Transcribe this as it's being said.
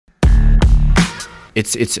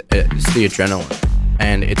It's the adrenaline.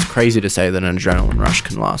 And it's crazy to say that an adrenaline rush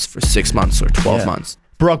can last for 6 months or 12 months.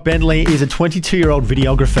 Brock Bentley is a 22-year-old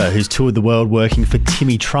videographer who's toured the world working for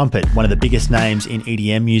Timmy Trumpet, one of the biggest names in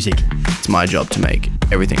EDM music. It's my job to make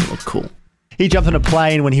everything look cool. He jumped on a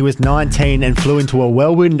plane when he was 19 and flew into a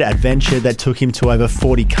whirlwind adventure that took him to over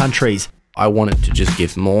 40 countries. I wanted to just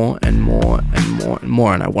give more and more and more and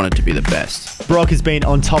more, and I wanted to be the best. Brock has been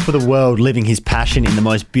on top of the world, living his passion in the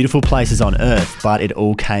most beautiful places on earth, but it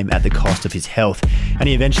all came at the cost of his health. And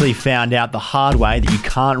he eventually found out the hard way that you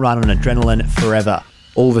can't run on adrenaline forever.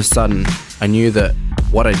 All of a sudden, I knew that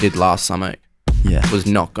what I did last summer was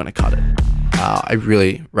not going to cut it. I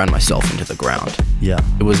really ran myself into the ground. Yeah.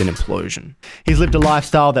 It was an implosion. He's lived a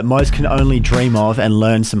lifestyle that most can only dream of and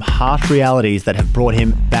learned some harsh realities that have brought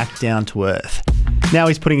him back down to earth. Now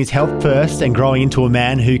he's putting his health first and growing into a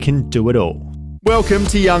man who can do it all. Welcome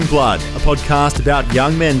to Young Blood, a podcast about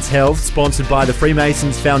young men's health, sponsored by the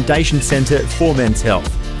Freemasons Foundation Centre for Men's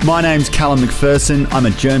Health. My name's Callum McPherson, I'm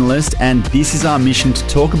a journalist, and this is our mission to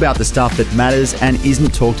talk about the stuff that matters and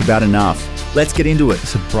isn't talked about enough. Let's get into it.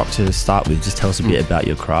 So Brock, to start with, just tell us a bit about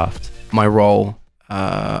your craft. My role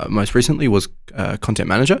most recently was content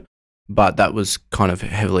manager, but that was kind of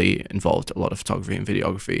heavily involved a lot of photography and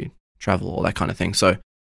videography, travel, all that kind of thing. So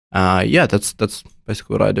that's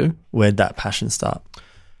basically what I do. Where'd that passion start?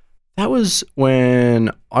 That was when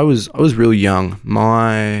I was really young.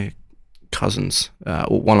 My cousins,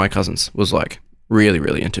 one of my cousins was like really,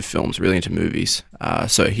 really into films, really into movies.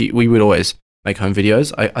 So we would always make home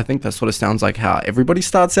videos. I think that sort of sounds like how everybody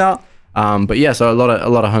starts out. But yeah, so a lot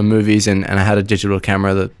of home movies, and I had a digital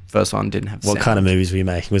camera. The first one didn't have sound. What kind of movies were you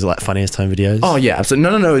making? Was it like funniest home videos? Oh yeah,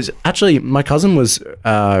 absolutely. No. It was actually, my cousin was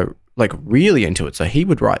like really into it. So he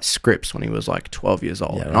would write scripts when he was like 12 years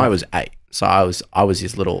old, and I was 8. So I was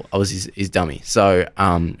his dummy. So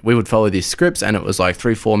we would follow these scripts, and it was like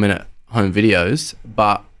 3-4 minute home videos.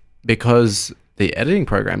 But because the editing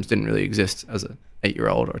programs didn't really exist as a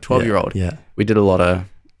 8-year-old or a 12-year-old, we did a lot of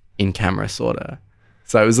in-camera sort of.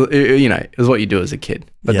 So it was, it was what you do as a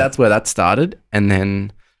kid. But that's where that started. And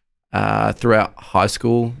then throughout high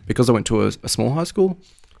school, because I went to a small high school,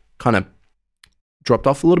 kind of dropped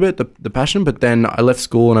off a little bit, the passion. But then I left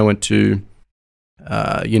school and I went to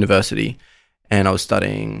university, and I was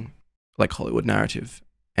studying like Hollywood narrative.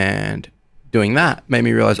 And doing that made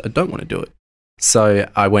me realize I don't want to do it. So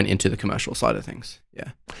I went into the commercial side of things.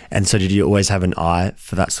 Yeah. And so did you always have an eye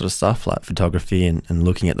for that sort of stuff, like photography and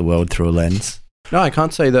looking at the world through a lens? No, I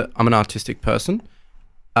can't say that I'm an artistic person.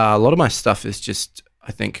 A lot of my stuff is just,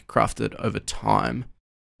 I think, crafted over time.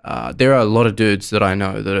 There are a lot of dudes that I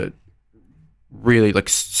know that are really like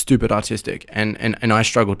stupid artistic, and I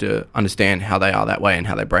struggle to understand how they are that way and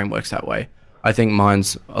how their brain works that way. I think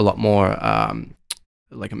mine's a lot more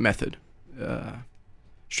like a method,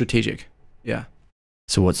 strategic. Yeah.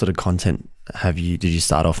 So what sort of content did you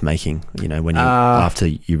start off making, when after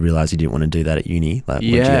you realized you didn't want to do that at uni? Like,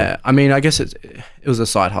 I mean, I guess it was a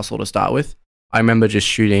side hustle to start with. I remember just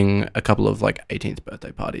shooting a couple of like 18th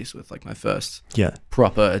birthday parties with like my first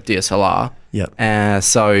proper DSLR. Yeah.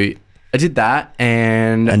 So I did that,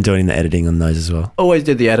 and doing the editing on those as well. Always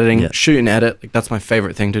did the editing, shoot and edit. Like, that's my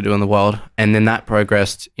favorite thing to do in the world. And then that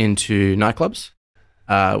progressed into nightclubs,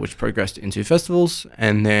 which progressed into festivals.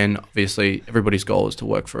 And then obviously everybody's goal is to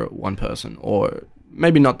work for one person, or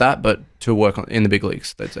maybe not that, but to work in the big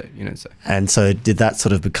leagues, they'd say, And so did that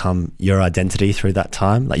sort of become your identity through that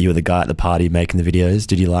time? Like, you were the guy at the party making the videos.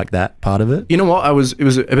 Did you like that part of it? You know what? It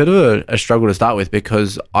was a bit of a struggle to start with,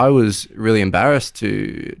 because I was really embarrassed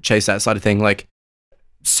to chase that side of thing. Like,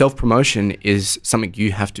 self-promotion is something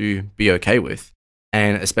you have to be okay with.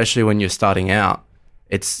 And especially when you're starting out,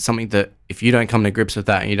 it's something that if you don't come to grips with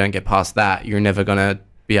that and you don't get past that, you're never going to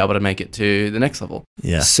be able to make it to the next level.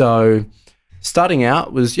 Yeah. So starting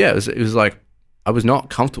out was, it was like, I was not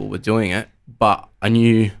comfortable with doing it, but I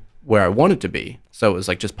knew where I wanted to be. So it was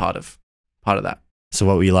like just part of that. So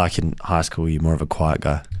what were you like in high school? Were you more of a quiet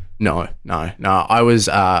guy? No. I was,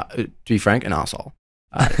 to be frank, an arsehole.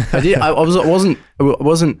 I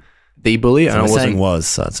wasn't the bully. So and I wasn't was,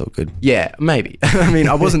 so it's all good. Yeah, maybe. I mean,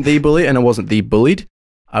 I wasn't the bully and I wasn't the bullied.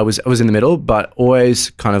 I was in the middle, but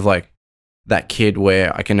always kind of like that kid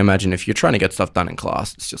where I can imagine if you're trying to get stuff done in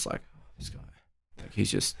class, it's just like, this guy, like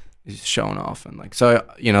he's showing off, and like, so,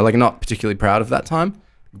 like, not particularly proud of that time,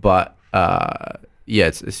 but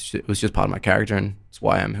it was just part of my character, and it's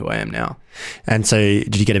why I am who I am now. And so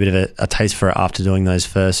did you get a bit of a taste for it after doing those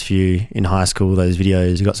first few in high school, those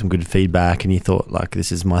videos? You got some good feedback and you thought, like,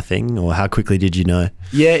 this is my thing? Or how quickly did you know?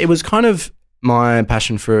 Yeah, it was kind of my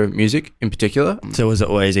passion for music in particular. So was it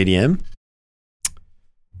always EDM?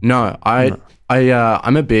 No,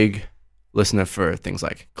 I'm a big listener for things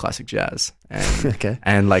like classic jazz and Okay.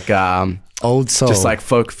 and like Old soul. just like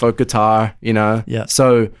folk guitar, you know. Yeah.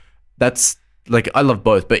 So that's like I love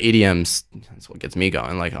both, but EDM's that's what gets me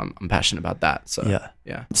going. Like I'm passionate about that. So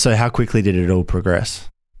yeah. So how quickly did it all progress?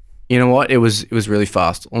 You know what? It was really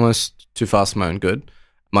fast, almost too fast for my own good.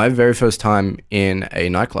 My very first time in a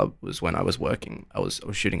nightclub was when I was working. I was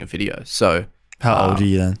shooting a video. So How old are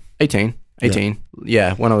you then? 18.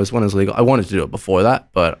 Yeah, when I was legal. I wanted to do it before that,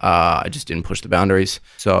 but I just didn't push the boundaries.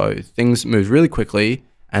 So things moved really quickly,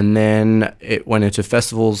 and then it went into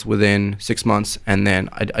festivals within 6 months, and then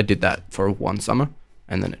I did that for one summer,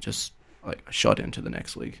 and then it just like shot into the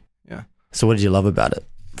next league. Yeah. So what did you love about it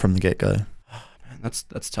from the get-go? Man,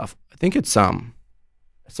 that's tough. I think it's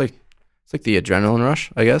like the adrenaline rush,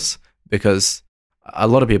 I guess, because a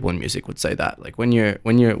lot of people in music would say that. Like when you're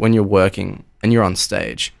working and you're on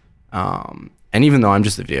stage. And even though I'm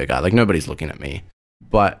just a video guy, like nobody's looking at me,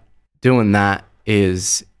 but doing that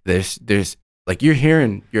is there's like you're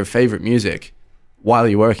hearing your favorite music while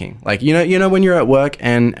you're working. Like, you know, when you're at work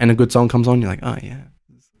and a good song comes on, you're like, oh yeah,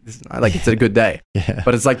 this is like, it's a good day, Yeah.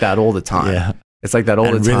 but it's like that all the time. Yeah. It's like that all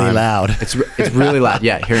And the time. really loud. It's really loud.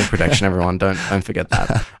 Yeah. Hearing protection, everyone. Don't forget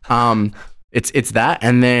that. It's that.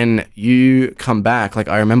 And then you come back. Like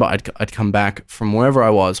I remember I'd come back from wherever I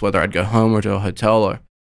was, whether I'd go home or to a hotel or,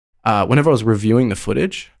 whenever I was reviewing the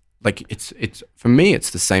footage, like it's for me, it's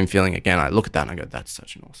the same feeling again. I look at that and I go, that's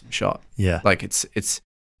such an awesome shot. Yeah. Like it's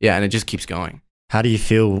yeah, and it just keeps going. How do you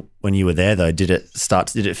feel when you were there though? Did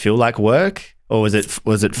it feel like work, or was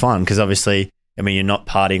it fun? Because obviously, I mean, you're not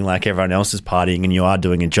partying like everyone else is partying, and you are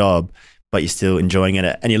doing a job, but you're still enjoying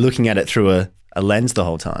it, and you're looking at it through a lens the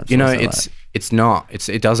whole time. So you know, it's not.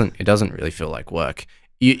 it doesn't really feel like work.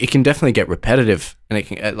 It can definitely get repetitive, and it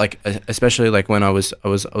can like, especially like when I was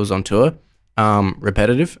on tour,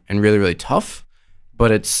 repetitive and really, really tough.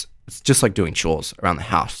 But it's just like doing chores around the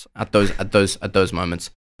house at those moments.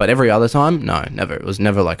 But every other time, no, never. It was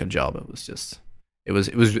never like a job. It was just, it was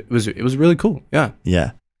really cool. Yeah,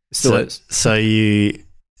 Yeah. it still is. So you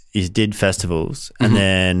did festivals, and Mhm.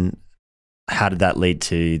 then how did that lead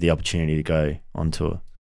to the opportunity to go on tour?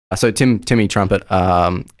 So Timmy Trumpet,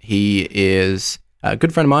 he is a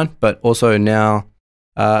good friend of mine, but also now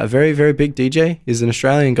a very, very big DJ. He's an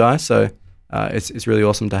Australian guy, so it's really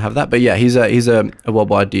awesome to have that. But yeah, he's a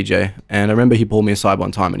worldwide DJ, and I remember he pulled me aside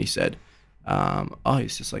one time and he said,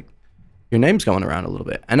 he's just like, your name's going around a little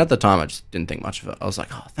bit. And at the time, I just didn't think much of it. I was like,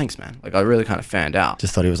 oh, thanks, man. Like I really kind of fanned out.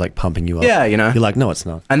 Just thought he was like pumping you up. Yeah, you know. You're like, no, it's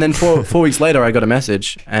not. And then 4 weeks later, I got a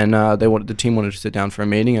message, and the team wanted to sit down for a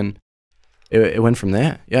meeting, and it went from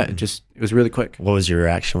there. Yeah, it was really quick. What was your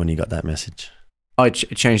reaction when you got that message? Oh, it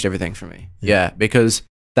changed everything for me. Yeah, because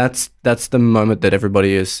that's the moment that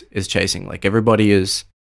everybody is chasing. Like everybody is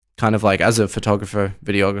kind of like, as a photographer,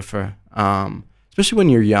 videographer, especially when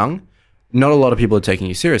you're young, not a lot of people are taking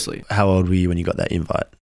you seriously. How old were you when you got that invite?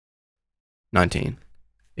 19.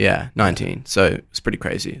 Yeah, 19. So it was pretty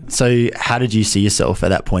crazy. So how did you see yourself at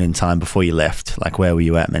that point in time before you left? Like where were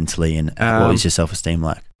you at mentally, and what was your self-esteem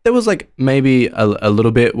like? There was like maybe a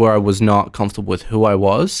little bit where I was not comfortable with who I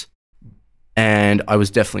was, and I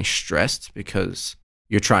was definitely stressed because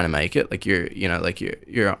you're trying to make it. Like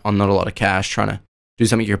you're on not a lot of cash, trying to do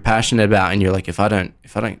something you're passionate about, and you're like, if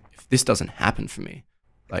this doesn't happen for me,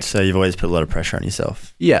 like. So you've always put a lot of pressure on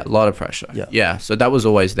yourself. Yeah, a lot of pressure. Yeah. Yeah. So that was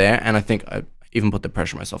always there, and I think I even put the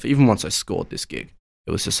pressure on myself. Even once I scored this gig,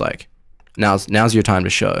 it was just like, now's your time to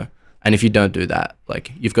show, and if you don't do that,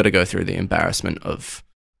 like you've got to go through the embarrassment of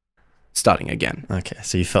starting again. Okay,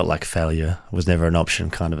 so you felt like failure was never an option,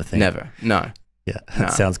 kind of a thing. Never. No. Yeah, No.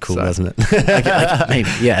 that sounds cool, So- doesn't it? Like, maybe.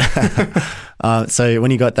 Yeah. So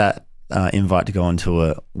when you got that invite to go on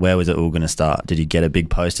tour, where was it all going to start? Did you get a big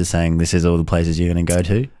poster saying this is all the places you're going to go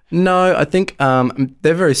to? No, I think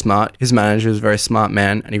they're very smart. His manager is a very smart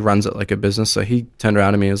man, and he runs it like a business. So he turned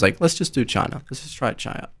around to me and was like, let's just do China. Let's just try out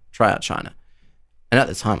China. And at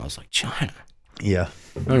the time, I was like, China? Yeah.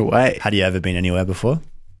 No way. Had you ever been anywhere before?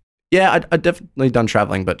 Yeah, I'd definitely done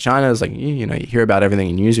traveling, but China is like, you hear about everything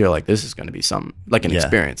in news. You're like, this is going to be an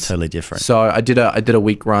experience. Totally different. So I did a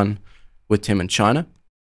week run with Tim in China,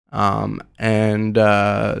 and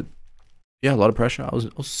yeah, a lot of pressure. I was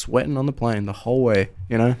sweating on the plane the whole way,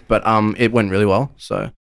 but it went really well. So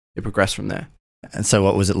it progressed from there. And so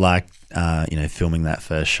what was it like, filming that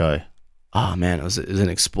first show? Oh man, it was an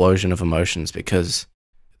explosion of emotions, because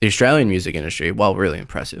the Australian music industry, while really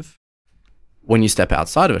impressive, when you step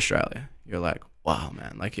outside of Australia, you're like, wow,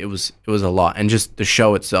 man, like it was a lot. And just the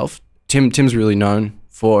show itself, Tim's really known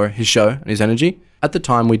for his show and his energy. At the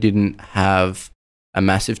time, we didn't have a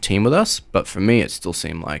massive team with us, but for me, it still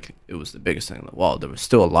seemed like it was the biggest thing in the world. There was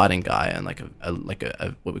still a lighting guy and like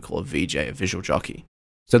a what we call a VJ, a visual jockey.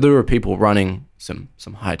 So there were people running some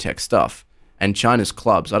high tech stuff. And China's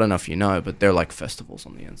clubs, I don't know if you know, but they're like festivals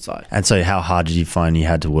on the inside. And so how hard did you find you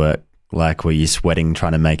had to work? Like, were you sweating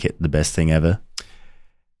trying to make it the best thing ever?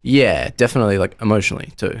 Yeah, definitely, like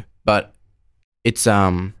emotionally too. But it's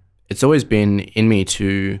always been in me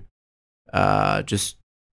to just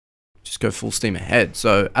go full steam ahead.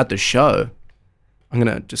 So at the show, I'm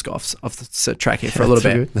gonna just go off the track here for a little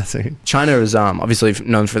bit. That's good. China is obviously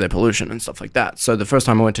known for their pollution and stuff like that. So the first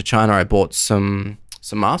time I went to China, I bought some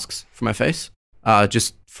masks for my face,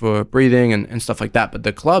 just for breathing and stuff like that. But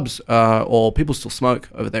the clubs, or people still smoke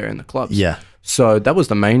over there in the clubs. Yeah. So that was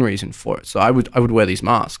the main reason for it. So I would wear these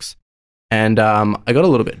masks, and I got a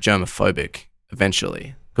little bit germophobic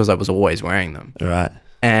eventually because I was always wearing them. Right.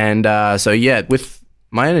 And so yeah, with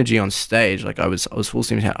my energy on stage, like I was full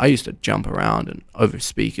steam ahead. I used to jump around and over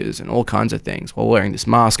speakers and all kinds of things while wearing this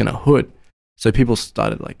mask and a hood. So people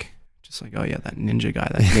started like, oh yeah, that ninja guy,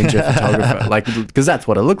 that ninja photographer, like, because that's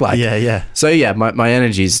what it looked like. Yeah. So yeah, my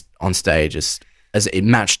energy's on stage as it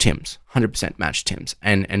matched Tim's, 100% matched Tim's,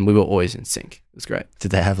 and we were always in sync. It was great.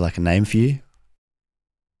 Did they have like a name for you?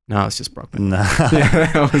 No, it's just Brock Bentley. No.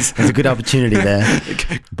 Yeah, there's a good opportunity there.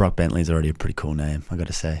 Brock Bentley's already a pretty cool name, I got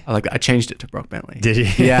to say. I like that. I changed it to Brock Bentley. Did you?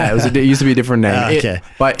 Yeah, it used to be a different name. Okay,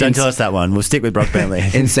 but don't tell us that one. We'll stick with Brock Bentley.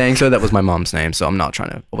 In saying so, that was my mom's name, so I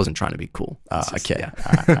wasn't trying to be cool. Okay. Yeah.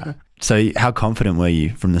 All right. So how confident were you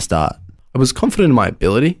from the start? I was confident in my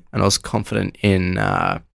ability, and I was confident in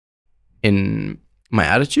my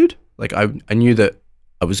attitude. Like I knew that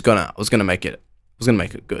I was gonna make it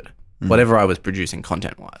good. Whatever I was producing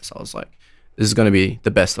content wise, I was like, this is gonna be the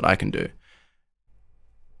best that I can do.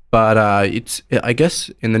 But I guess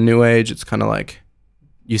in the new age, it's kind of like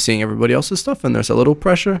you're seeing everybody else's stuff, and there's a little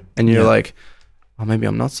pressure, and you're like, oh, maybe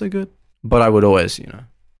I'm not so good. But I would always, I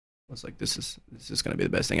was like, this is going to be the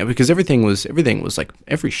best thing, because everything was like,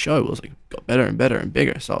 every show was like got better and better and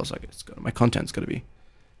bigger. So I was like, my content's got to be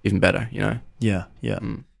even better, Yeah.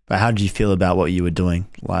 But how did you feel about what you were doing?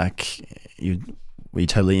 Like, were you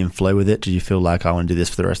totally in flow with it? Did you feel like I want to do this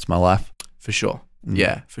for the rest of my life? For sure.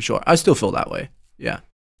 Yeah, for sure. I still feel that way. Yeah.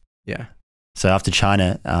 So after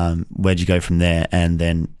China, where'd you go from there? And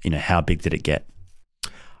then, how big did it get?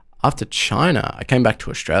 After China, I came back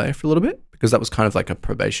to Australia for a little bit, because that was kind of like a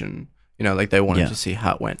probation, like they wanted to see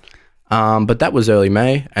how it went. But that was early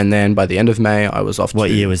May. And then by the end of May, I was off.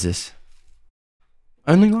 What year was this?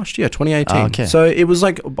 Only last year, 2018. Oh, okay. So it was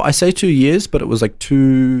like, I say 2 years, but it was like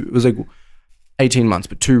 18 months,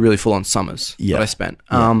 but 2 really full on summers that I spent.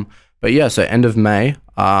 But yeah, so end of May,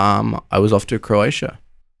 I was off to Croatia.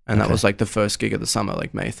 And that was like the first gig of the summer,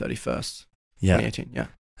 like May 31st, 2018. Yeah.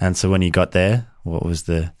 And so when you got there, what was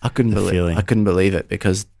the feeling? I couldn't believe it,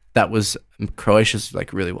 because Croatia's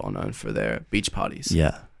like really well known for their beach parties.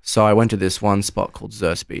 Yeah. So I went to this one spot called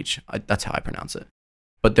Zers Beach. That's how I pronounce it.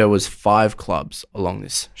 But there was 5 clubs along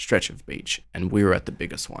this stretch of beach, and we were at the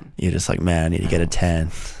biggest one. You're just like, man, I need to get a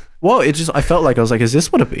tan. Well, I felt like, I was like, is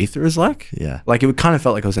this what Ibiza is like? Yeah. Like, it kind of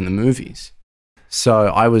felt like I was in the movies. So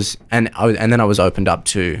I was, and then I was opened up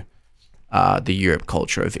to the Europe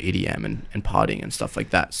culture of EDM and partying and stuff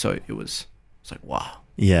like that. So it's like, wow.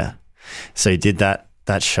 Yeah. So you did that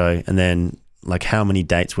show, and then like how many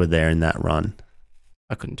dates were there in that run?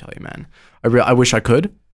 I couldn't tell you, man. I wish I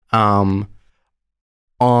could. On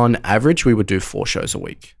average, we would do 4 shows a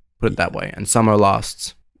week, put it that way. And summer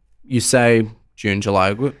lasts, you say June,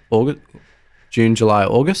 July,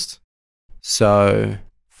 August. So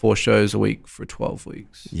 4 shows a week for 12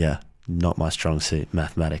 weeks. Yeah. Not my strong suit,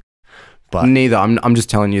 mathematics. But neither. I'm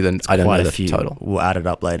just telling you that I don't know the total. We'll add it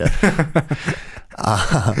up later.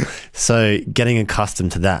 So getting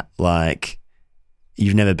accustomed to that, like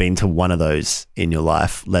you've never been to one of those in your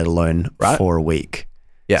life, let alone for a week.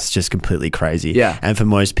 Yeah. It's just completely crazy. Yeah. And for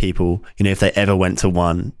most people, if they ever went to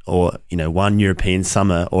one, or, one European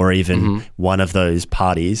summer, or even one of those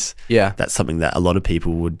parties, that's something that a lot of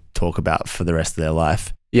people would talk about for the rest of their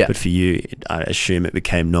life. Yeah. But for you, I assume it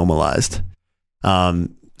became normalized.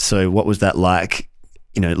 So what was that like,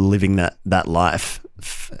 living that life?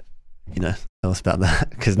 Tell us about that,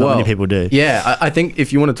 because not many people do. Yeah, I think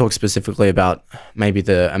if you want to talk specifically about maybe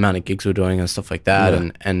the amount of gigs we're doing and stuff like that,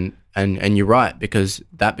 and you're right, because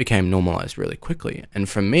that became normalized really quickly. And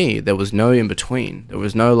for me, there was no in between. There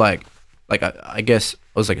was no like I guess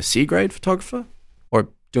I was like a C grade photographer, or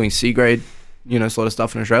doing C grade, sort of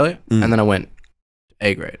stuff in Australia, and then I went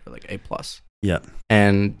A grade, or like A+. Yeah.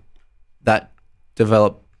 And that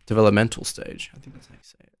developed developmental stage. I think that's how you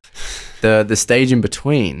say it. The stage in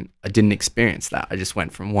between, I didn't experience that. I just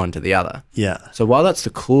went from one to the other. Yeah. So while that's the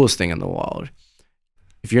coolest thing in the world,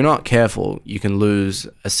 if you're not careful, you can lose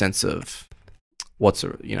a sense of what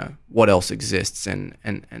else exists and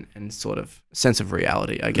sort of sense of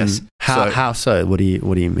reality, I guess. How so? What do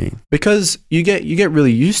you mean? Because you get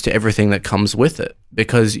really used to everything that comes with it,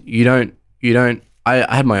 because you don't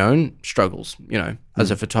I had my own struggles,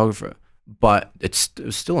 as a photographer, but it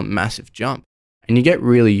was still a massive jump. And you get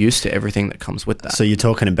really used to everything that comes with that. So you're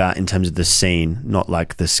talking about in terms of the scene, not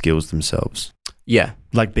like the skills themselves. Yeah.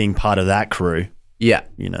 Like being part of that crew. Yeah.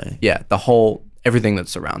 Yeah, everything that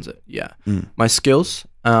surrounds it. Yeah. My skills,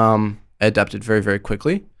 I adapted very, very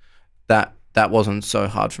quickly. That wasn't so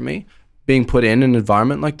hard for me. Being put in an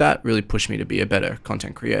environment like that really pushed me to be a better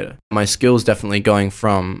content creator. My skills definitely going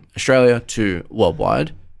from Australia to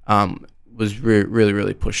worldwide was really,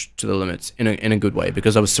 really pushed to the limits in a good way,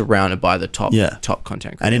 because I was surrounded by the top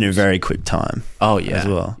content creators. And in a very quick time. Oh, yeah. As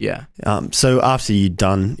well. Yeah. So after you'd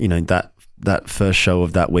done, that first show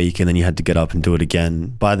of that week, and then you had to get up and do it again,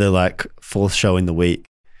 by the fourth show in the week,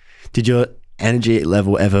 did your energy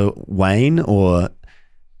level ever wane, or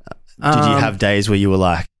did you have days where you were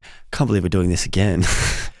like, can't believe we're doing this again?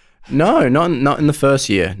 No, not in the first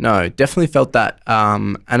year. No, definitely felt that.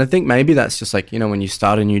 And I think maybe that's just when you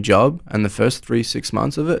start a new job and the first 3-6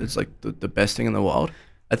 months of it, it's like the best thing in the world.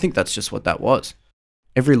 I think that's just what that was.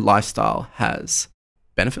 Every lifestyle has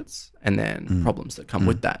benefits and then problems that come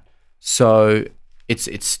with that. So it's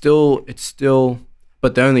still,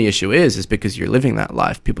 but the only issue is because you're living that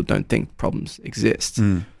life, people don't think problems exist.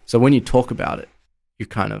 So when you talk about it, you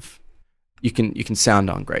can sound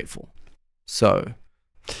ungrateful. So,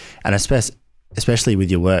 and especially with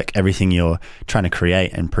your work, everything you're trying to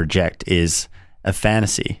create and project is a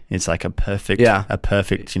fantasy. It's like a perfect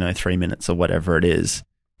 3 minutes or whatever it is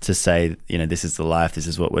to say, this is the life, this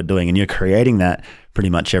is what we're doing. And you're creating that pretty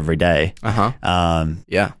much every day.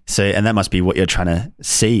 Yeah. So, and that must be what you're trying to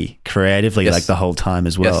see creatively, the whole time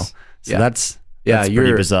as well. Yes. So that's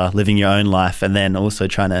pretty bizarre, living your own life and then also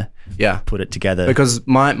trying to put it together. Because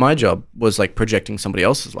my job was projecting somebody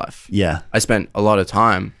else's life. Yeah. I spent a lot of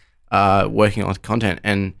time working on content,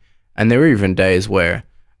 and there were even days where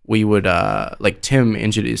we would Tim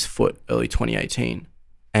injured his foot early 2018,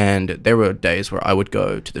 and there were days where I would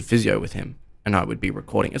go to the physio with him and I would be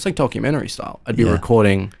recording. It's like documentary style. I'd be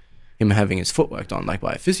recording him having his foot worked on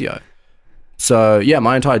by a physio. So yeah,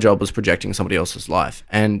 my entire job was projecting somebody else's life,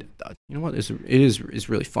 and you know what? It is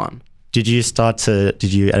really fun. Did you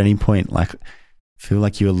at any point feel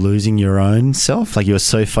like you were losing your own self? Like you were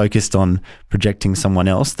so focused on projecting someone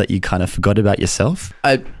else that you kind of forgot about yourself?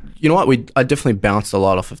 You know what? I definitely bounced a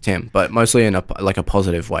lot off of Tim, but mostly in a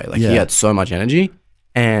positive way. He had so much energy,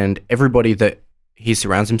 and everybody that he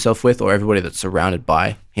surrounds himself with, or everybody that's surrounded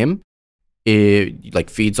by him,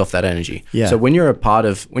 it feeds off that energy. Yeah. So when you're a part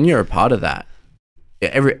of that,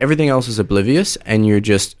 everything else is oblivious, and you're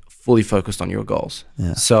just fully focused on your goals.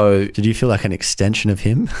 Yeah. So did you feel like an extension of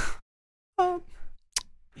him?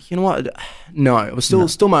 You know what? No, it was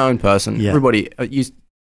still my own person. Yeah. Everybody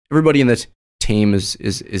in the team is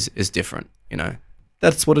different.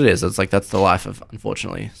 That's what it is. It's that's the life of,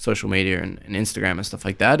 unfortunately, social media and Instagram and stuff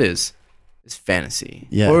like that is fantasy.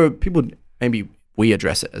 Yeah. Or people, maybe we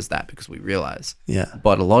address it as that because we realize. Yeah.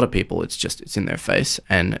 But a lot of people, it's in their face,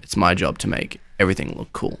 and it's my job to make everything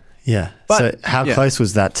look cool. Yeah. But, so how close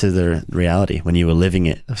was that to the reality when you were living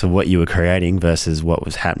it? So what you were creating versus what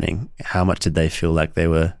was happening, how much did they feel like they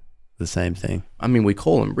were the same thing? I mean, we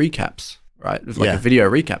call them recaps, right? It's a video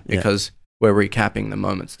recap because we're recapping the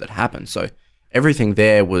moments that happened. So everything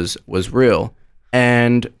there was real.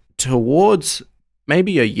 And towards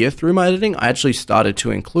maybe a year through my editing, I actually started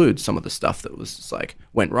to include some of the stuff that was just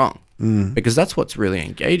went wrong, because that's what's really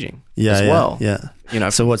engaging as well. Yeah.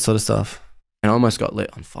 So what sort of stuff? And I almost got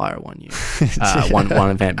lit on fire one year, one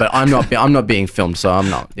event. But I'm not being filmed, so I'm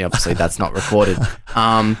not. Obviously, that's not recorded.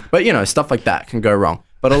 But stuff like that can go wrong.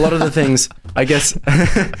 But a lot of the things, I guess,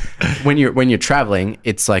 when you're traveling,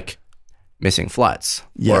 it's missing flights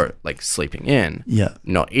or sleeping in,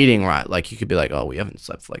 not eating right. You could be oh, we haven't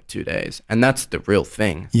slept for 2 days, and that's the real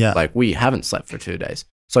thing. Yeah, we haven't slept for 2 days.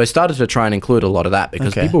 So I started to try and include a lot of that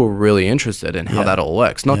because people were really interested in how that all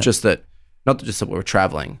works. Not just that we're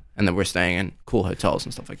traveling and that we're staying in cool hotels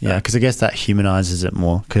and stuff like that. Yeah, because I guess that humanizes it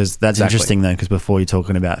more. Because that's interesting though. Because before you're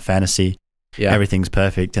talking about fantasy, everything's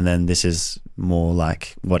perfect, and then this is more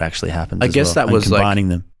what actually happens. I guess that was combining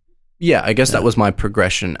them. Yeah, I guess that was my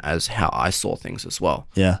progression as how I saw things as well.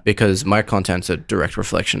 Yeah. Because my content's a direct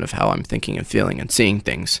reflection of how I'm thinking and feeling and seeing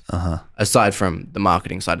things. Aside from the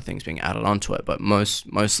marketing side of things being added onto it, but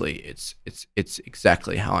mostly it's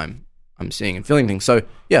exactly how I'm seeing and feeling things. So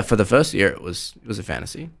yeah, for the first year it was a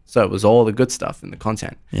fantasy. So it was all the good stuff in the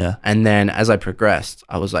content. Yeah. And then as I progressed,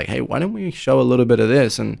 I was like, hey, why don't we show a little bit of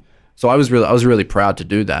this? And so I was really proud to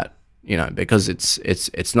do that. You know, because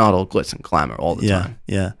it's not all glitz and glamour all the time.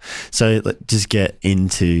 Yeah. So just get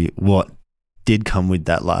into what did come with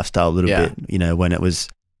that lifestyle a little bit, you know, when it was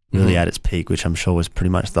really at its peak, which I'm sure was pretty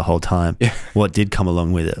much the whole time. Yeah. What did come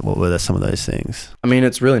along with it? What were some of those things? I mean,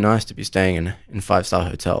 it's really nice to be staying in 5-star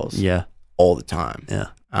hotels all the time. Yeah.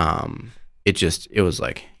 It was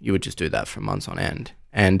like you would just do that for months on end.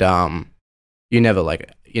 And you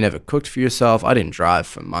never cooked for yourself. I didn't drive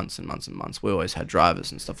for months and months and months. We always had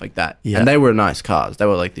drivers and stuff like that. Yeah. And they were nice cars. They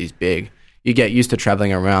were like these big, you get used to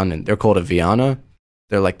traveling around, and they're called a Viano.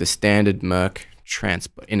 They're like the standard Merc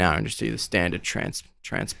transport in our industry, the standard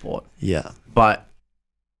transport. Yeah. But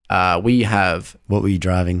we have... What were you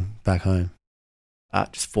driving back home?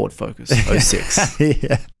 Just Ford Focus 06.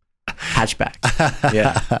 Yeah. Hatchback.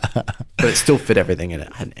 Yeah. But it still fit everything in it.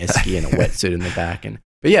 I had an esky and a wetsuit in the back.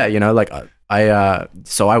 But yeah, you know, like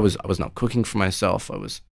so I was not cooking for myself. I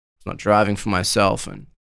was not driving for myself. And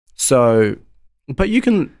so, but you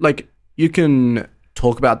can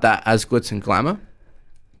talk about that as glitz and glamour,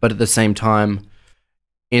 but at the same time,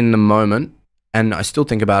 in the moment, and I still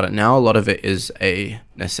think about it now, a lot of it is a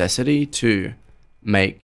necessity to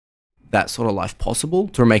make that sort of life possible,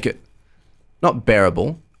 to make it not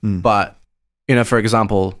bearable, but, you know, for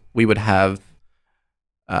example, we would have,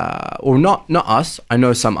 or not us, I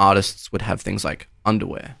know some artists would have things like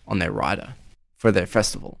underwear on their rider for their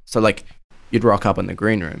festival. So like you'd rock up in the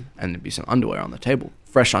green room and there'd be some underwear on the table,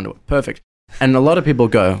 fresh underwear, perfect. And a lot of people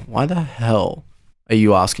go, why the hell are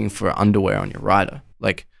you asking for underwear on your rider?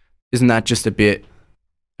 Like, isn't that just a bit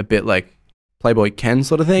like Playboy Ken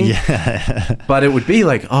sort of thing? Yeah. But it would be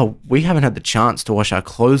like, oh, we haven't had the chance to wash our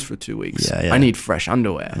clothes for 2 weeks. Yeah. I need fresh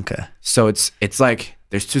underwear. Okay. So it's like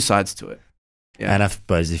there's two sides to it. Yeah. And I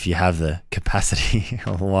suppose if you have the capacity,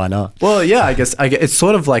 why not? Well, yeah, I guess it's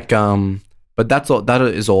sort of like, but that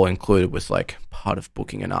is all included with like part of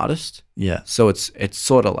booking an artist. Yeah. So it's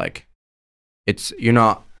sort of like, you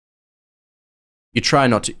try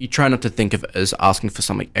not to think of it as asking for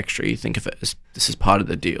something extra. You think of it as this is part of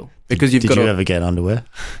the deal because Did you ever get underwear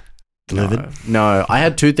delivered? No. I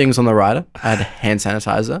had two things on the rider. I had hand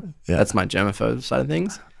sanitizer. Yeah. That's my germaphobe side of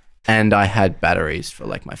things. And I had batteries for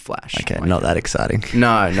like my flash. Okay, not that exciting.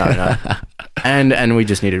 No. and we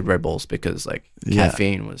just needed Red Bulls because like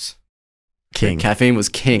caffeine was king. Caffeine was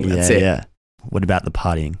king. That's it. Yeah. What about the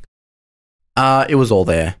partying? It was all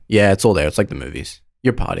there. Yeah, it's all there. It's like the movies.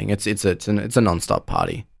 You're partying. It's a non-stop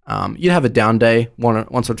party. You'd have a down day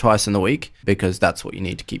once or twice in the week because that's what you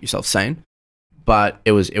need to keep yourself sane. But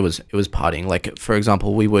it was partying. Like for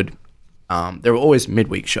example, we would there were always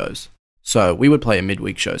midweek shows. So we would play a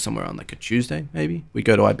midweek show somewhere on like a Tuesday, maybe. We'd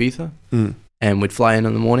go to Ibiza and we'd fly in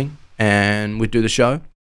the morning and we'd do the show.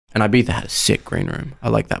 And Ibiza had a sick green room. I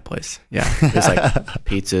like that place. Yeah. There's like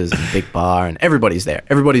pizzas and big bar and everybody's there.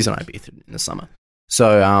 Everybody's in Ibiza in the summer.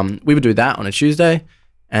 So we would do that on a Tuesday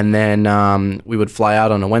and then we would fly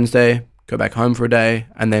out on a Wednesday, go back home for a day,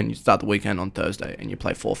 and then you start the weekend on Thursday and you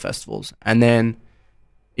play 4 festivals. And then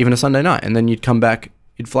even a Sunday night. And then you'd come back.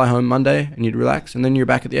 You'd fly home Monday and you'd relax and then you're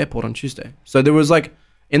back at the airport on Tuesday. So there was like,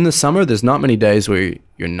 in the summer, there's not many days where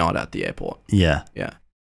you're not at the airport. Yeah. Yeah.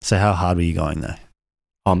 So how hard were you going though?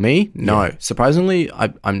 Oh, me? No. Yeah. Surprisingly,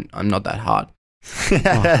 I'm not that hard.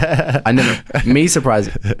 Me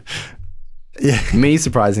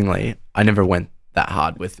surprisingly, I never went that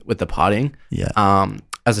hard with the partying. Yeah.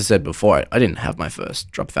 As I said before, I didn't have my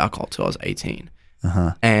first drop of alcohol till I was 18.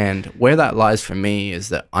 And where that lies for me is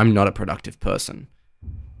that I'm not a productive person,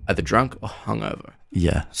 either drunk or hungover.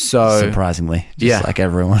 Yeah. So surprisingly, just like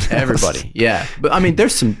everyone else. Everybody. Yeah. But I mean,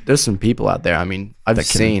 there's some people out there. I mean, I've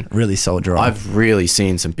seen really soldier on. I've really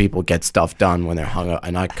seen some people get stuff done when they're hungover,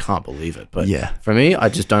 and I can't believe it. But for me, I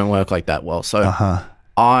just don't work like that well. So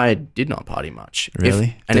I did not party much.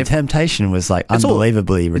 Really? The temptation was like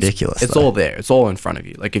unbelievably ridiculous. It's all there. It's all in front of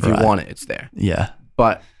you. Like if you want it, it's there. Yeah.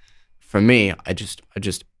 But for me, I just,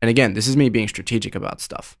 and again, this is me being strategic about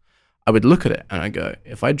stuff. I would look at it and I go,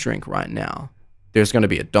 if I drink right now, there's going to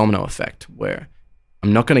be a domino effect where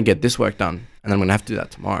I'm not going to get this work done and then I'm going to have to do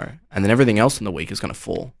that tomorrow. And then everything else in the week is going to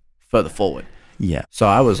fall further forward. Yeah. So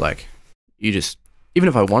I was like, even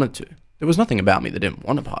if I wanted to, there was nothing about me that didn't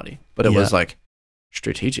want to party, but it was like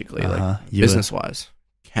strategically, like business wise,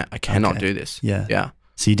 I cannot do this. Yeah. Yeah.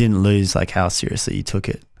 So you didn't lose like how seriously you took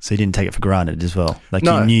it. So you didn't take it for granted as well. Like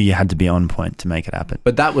No. you knew you had to be on point to make it happen.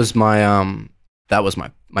 But that was my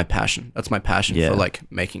passion. That's my passion Yeah. for like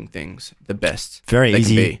making things the best. Very they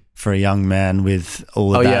can easy be. for a young man with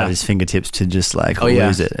all of that yeah. at his fingertips to just like yeah.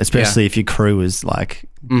 lose it, especially if your crew was like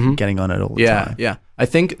Mhm. getting on it all the Yeah, time. yeah. I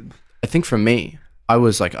think for me, I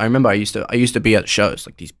was like, I remember I used to be at shows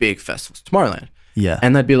like these big festivals, Tomorrowland, Yeah.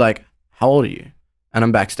 and they'd be like, "How old are you?" And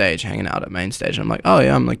I'm backstage hanging out at main stage. And I'm like, "Oh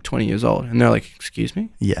yeah, I'm like 20 years old." And they're like, "Excuse me?"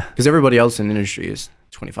 Yeah. Because everybody else in the industry is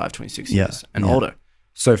 25, 26 Yeah, years and yeah. older.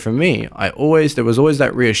 So for me, there was always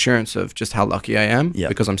that reassurance of just how lucky I am Yeah.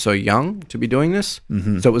 because I'm so young to be doing this.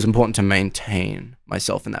 Mm-hmm. So it was important to maintain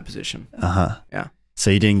myself in that position. Yeah.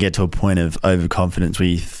 So you didn't get to a point of overconfidence where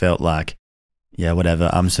you felt like, yeah, whatever,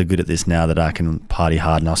 I'm so good at this now that I can party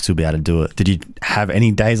hard and I'll still be able to do it. Did you have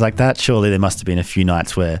any days like that? Surely there must have been a few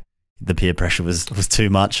nights where the peer pressure was too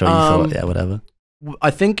much or you thought, yeah, whatever. I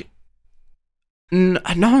think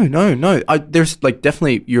no. There's like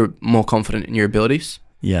definitely you're more confident in your abilities.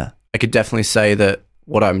 Yeah. I could definitely say that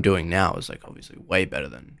what I'm doing now is like obviously way better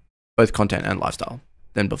than both content and lifestyle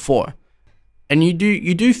than before. And you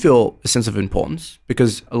do feel a sense of importance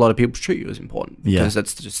because a lot of people treat you as important because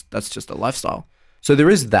that's just a lifestyle. So there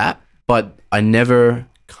is that, but I never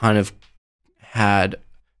kind of had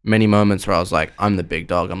many moments where I was like, I'm the big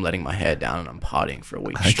dog, I'm letting my hair down and I'm partying for a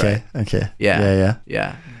week straight. Okay. Yeah.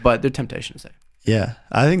 But the temptation is there. Yeah.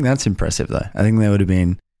 I think that's impressive though. I think there would have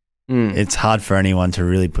been, it's hard for anyone to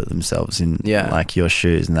really put themselves in like your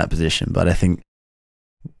shoes in that position. But I think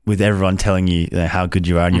with everyone telling you, how good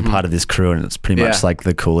you are and you're part of this crew and it's pretty much like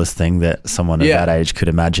the coolest thing that someone of that age could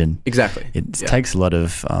imagine. Exactly. It takes a lot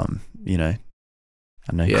of,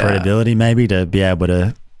 credibility maybe to be able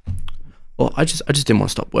to. Well, I just didn't want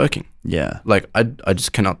to stop working. Yeah. Like I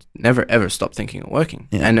just cannot never ever stop thinking of working.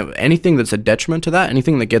 Yeah. And anything that's a detriment to that,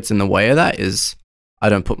 anything that gets in the way of that is I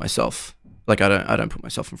don't put myself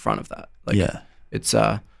in front of that. Like it's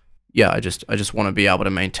I just want to be able to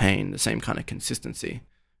maintain the same kind of consistency,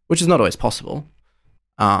 which is not always possible.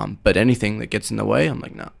 But anything that gets in the way, I'm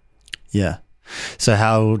like, no. Yeah. So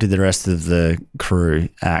how did the rest of the crew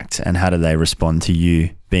act and how did they respond to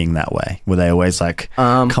you being that way? Were they always like,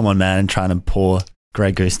 come on, man, and trying to pour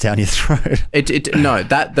Grey Goose down your throat? No,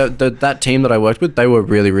 that team that I worked with, they were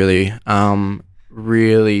really, really,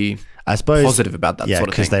 really I suppose positive about that sort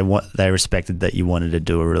of thing. because they respected that you wanted to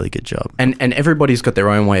do a really good job. And everybody's got their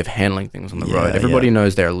own way of handling things on the road. Everybody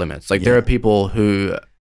knows their limits. Like there are people who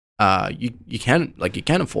you can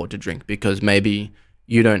afford to drink because maybe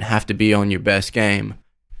you don't have to be on your best game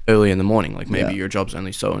early in the morning. Like maybe your job's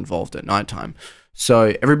only so involved at nighttime.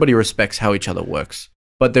 So everybody respects how each other works.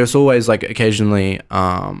 But there's always like occasionally,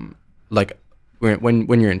 like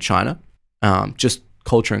when you're in China, just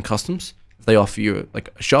culture and customs, if they offer you like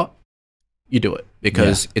a shot, you do it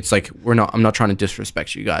because it's like I'm not trying to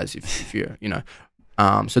disrespect you guys if you're,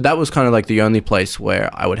 so that was kind of like the only place where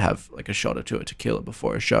I would have like a shot or two of tequila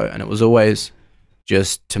before a show. And it was always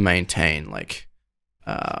just to maintain like,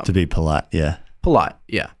 to be polite. Yeah. Polite.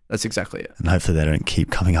 Yeah. That's exactly it. And hopefully they don't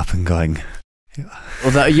keep coming up and going.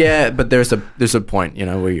 Well, but there's a point,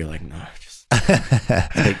 where you're like, no, just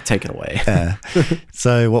take it away.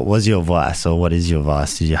 So what was your vice or what is your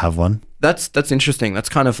vice? Did you have one? That's interesting. That's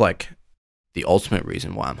kind of like the ultimate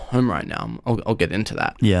reason why I'm home right now. I'll get into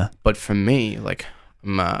that. Yeah. But for me, like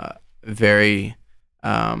I'm a very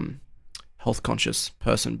health conscious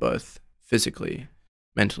person, both physically,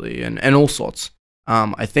 mentally, and all sorts.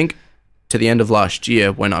 I think to the end of last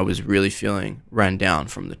year when I was really feeling ran down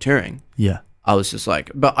from the touring, I was just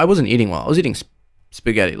like, but I wasn't eating well. I was eating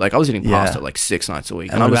spaghetti. Like I was eating pasta like 6 nights a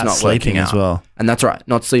week, and I was not sleeping working out as well. And that's right,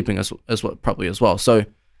 not sleeping as well, probably as well. So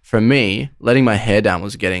for me, letting my hair down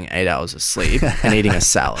was getting 8 hours of sleep and eating a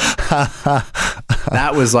salad.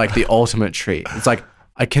 That was like the ultimate treat. It's like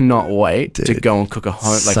I cannot wait to go and cook a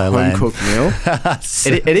home cooked meal.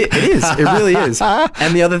 It is. It really is.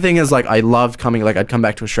 And the other thing is like I love coming. Like I'd come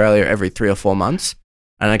back to Australia every 3 or 4 months.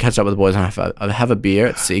 And I catch up with the boys and I'd have a beer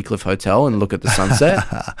at Seacliff Hotel and look at the sunset.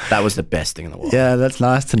 That was the best thing in the world. Yeah, that's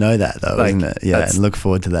nice to know that though, isn't it? Yeah, and look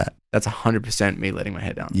forward to that. That's 100% me letting my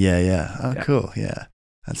head down. Yeah. Oh, cool. Yeah.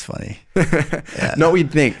 That's funny. Yeah. Not what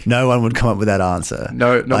you'd think. No one would come up with that answer.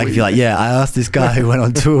 No. Like if you're like, I asked this guy who went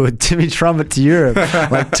on tour with Timmy Trumpet to Europe,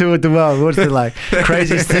 like toured the world. What's the like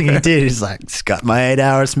craziest thing he did? He's like, just got my 8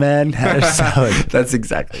 hours, man. Had a salad. That's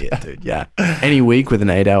exactly it, dude. Yeah. Any week with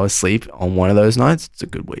an 8 hours sleep on one of those nights, it's a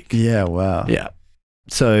good week. Yeah. Wow. Yeah.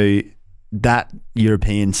 So that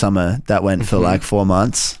European summer that went for like 4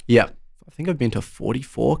 months. Yeah. I think I've been to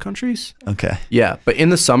 44 countries. Okay. Yeah. But in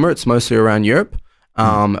the summer, it's mostly around Europe.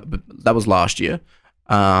 But that was last year.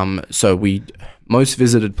 So most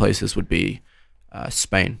visited places would be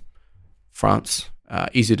Spain, France,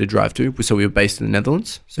 easy to drive to. So we were based in the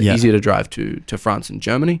Netherlands, so easy to drive to France and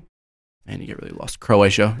Germany. And you get really lost.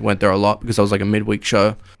 Croatia, went there a lot because I was like a midweek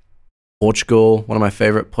show. Portugal, one of my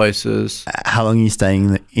favorite places. How long are you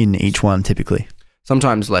staying in each one typically?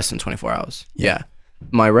 Sometimes less than 24 hours. Yeah.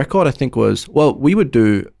 My record, I think, was, well, we would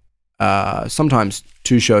do sometimes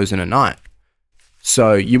 2 shows in a night.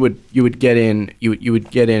 So you would get in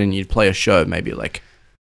and you'd play a show, maybe like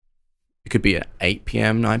it could be an 8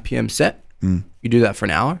 p.m., 9 p.m. set. You do that for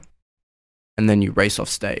an hour, and then you race off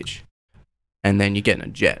stage, and then you get in a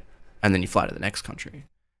jet, and then you fly to the next country,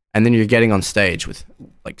 and then you're getting on stage with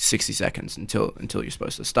like 60 seconds until you're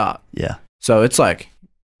supposed to start. Yeah. So it's like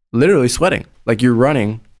literally sweating, like you're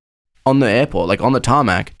running on the airport, like on the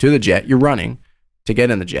tarmac to the jet. You're running to get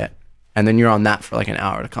in the jet. And then you're on that for like an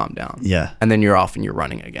hour to calm down. Yeah. And then you're off and you're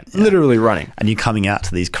running again. Yeah. Literally running. And you're coming out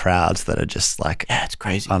to these crowds that are just like, yeah, it's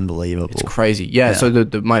crazy. Unbelievable. It's crazy. Yeah. So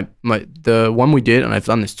the one we did, and I've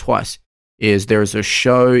done this twice, is there's a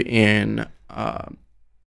show in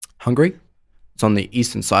Hungary. It's on the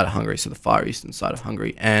eastern side of Hungary, so the far eastern side of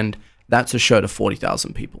Hungary. And that's a show to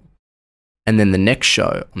 40,000 people. And then the next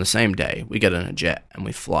show on the same day, we get in a jet and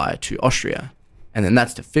we fly to Austria. And then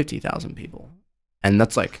that's to 50,000 people. And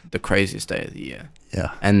that's like the craziest day of the year.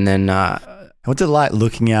 Yeah. And then what's it like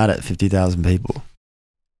looking out at 50,000 people?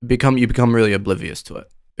 You become really oblivious to it.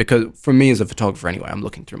 Because for me as a photographer anyway, I'm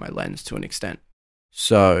looking through my lens to an extent.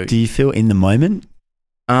 So do you feel in the moment?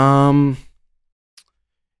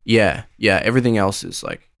 Yeah. Everything else is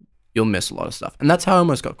like, you'll miss a lot of stuff. And that's how I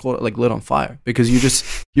almost got caught, like lit on fire, because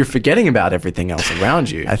you're forgetting about everything else around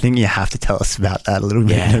you. I think you have to tell us about that a little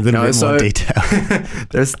bit, in a little bit more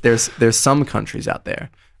detail. There's some countries out there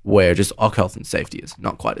where just health and safety is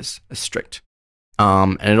not quite as strict.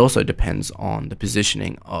 And it also depends on the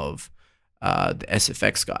positioning of the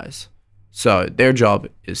SFX guys. So their job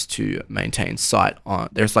is to maintain sight on,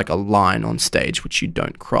 there's like a line on stage which you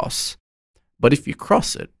don't cross. But if you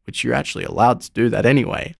cross it, which you're actually allowed to do that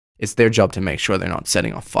anyway, it's their job to make sure they're not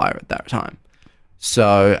setting off fire at that time.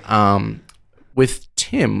 So with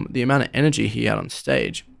Tim, the amount of energy he had on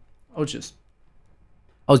stage, I was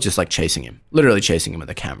just like chasing him, literally chasing him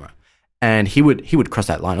with a camera. And he would cross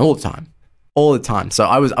that line all the time. So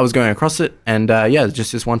I was going across it, and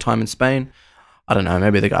just this one time in Spain, I don't know,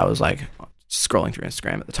 maybe the guy was like scrolling through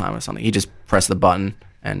Instagram at the time or something. He just pressed the button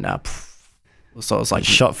and so it was like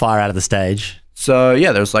shot fire out of the stage. So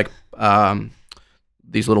yeah, there's like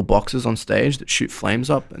these little boxes on stage that shoot flames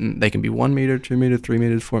up, and they can be 1 meter, 2 meter, 3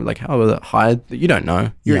 meters, 4, like however high. You don't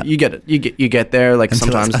know. You get there like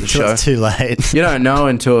sometimes the show. It's too late. You don't know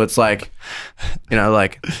until it's like,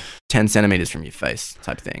 like 10 centimeters from your face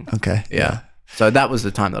type thing. Okay. Yeah. So that was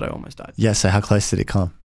the time that I almost died. Yeah. So how close did it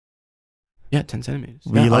come? Yeah, 10 centimeters.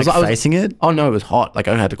 Were you like facing it? Oh no, it was hot. Like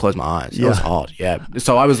I had to close my eyes. It was hot. Yeah.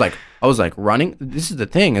 So I was like running. This is the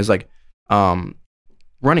thing, is like,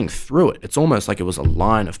 running through it. It's almost like it was a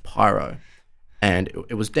line of pyro, and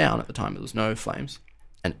it was down at the time. There was no flames.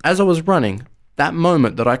 And as I was running, that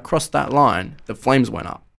moment that I crossed that line, the flames went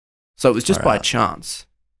up. So it was just by chance.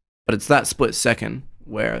 But it's that split second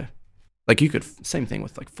where, like, same thing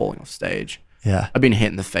with like falling off stage. Yeah. I've been hit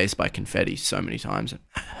in the face by confetti so many times. It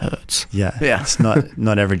hurts. Yeah. It's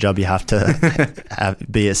not every job you have to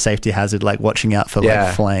be a safety hazard, like watching out for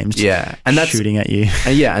like flames. Yeah. And that's shooting at you.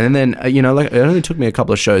 And then, like it only took me a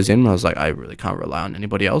couple of shows in. I was like, I really can't rely on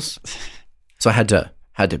anybody else. So I had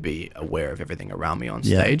to be aware of everything around me on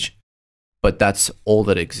stage. But that's all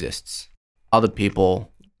that exists. Other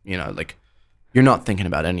people, like you're not thinking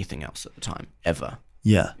about anything else at the time, ever.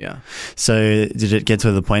 Yeah. Yeah. So did it get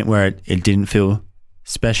to the point where it didn't feel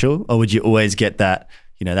special, or would you always get that,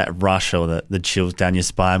 that rush or the chills down your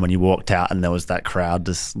spine when you walked out and there was that crowd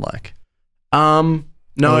just like, no,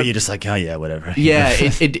 or you're just like, oh yeah, whatever. Yeah.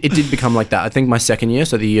 it did become like that. I think my second year,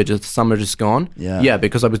 so the year summer just gone. Yeah. Yeah.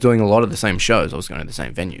 Because I was doing a lot of the same shows. I was going to the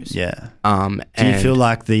same venues. Yeah. Do you feel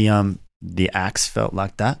like the acts felt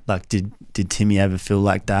like that? Like did Timmy ever feel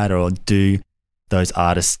like that, or do those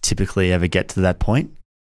artists typically ever get to that point?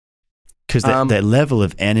 Because their level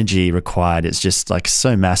of energy required is just like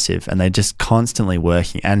so massive, and they're just constantly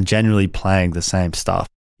working and generally playing the same stuff.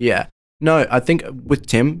 Yeah. No, I think with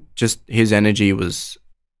Tim, just his energy was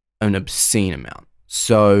an obscene amount.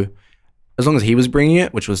 So as long as he was bringing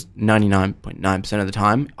it, which was 99.9% of the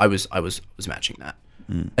time, I was matching that.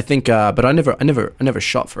 I think, but I never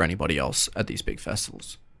shot for anybody else at these big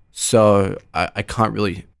festivals. So I can't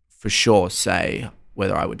really for sure say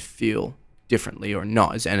whether I would feel differently or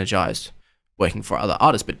not as energized working for other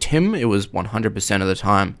artists. But Tim, it was 100% of the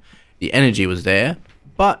time, the energy was there,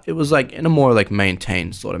 but it was like in a more like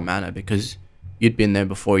maintained sort of manner because you'd been there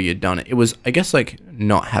before, you'd done it. It was, I guess, like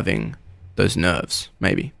not having those nerves.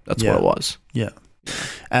 Maybe that's what it was. Yeah.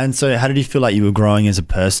 And so, how did you feel like you were growing as a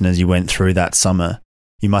person as you went through that summer?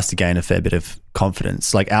 You must have gained a fair bit of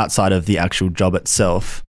confidence. Like outside of the actual job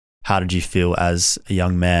itself, how did you feel as a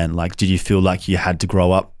young man? Like, did you feel like you had to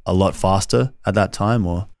grow up a lot faster at that time,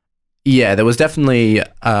 or? Yeah, there was definitely,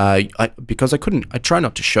 because I try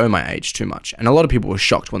not to show my age too much. And a lot of people were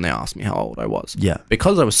shocked when they asked me how old I was. Yeah.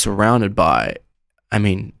 Because I was surrounded by,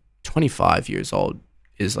 25 years old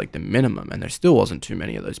is like the minimum. And there still wasn't too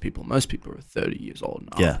many of those people. Most people are 30 years old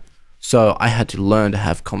now. Yeah. So I had to learn to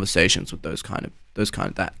have conversations with that kind of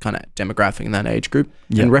demographic in that age group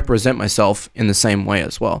and represent myself in the same way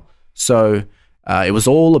as well. So it was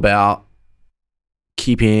all about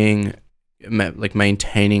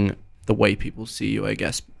maintaining the way people see you, I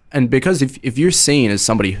guess. And because if you're seen as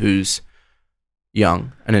somebody who's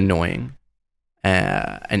young and annoying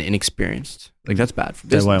and inexperienced, like that's bad for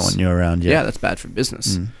business. They won't want you around. Yeah, that's bad for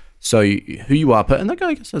business. So who you are, and like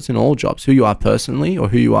I guess that's in all jobs, who you are personally or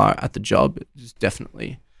who you are at the job is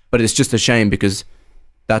definitely. But it's just a shame because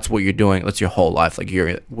that's what you're doing. That's your whole life. Like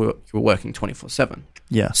you're working 24/7.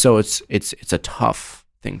 Yeah. So it's a tough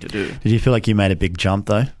thing to do. Did you feel like you made a big jump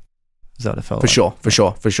though? Is that what it felt like?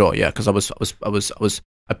 For sure. Yeah, because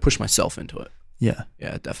I pushed myself into it. Yeah.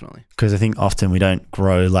 Yeah, definitely. Because I think often we don't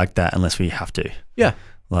grow like that unless we have to. Yeah.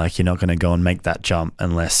 Like you're not going to go and make that jump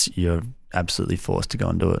unless you're absolutely forced to go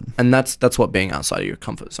and do it. And that's what being outside of your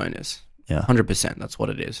comfort zone is. Yeah. 100%. That's what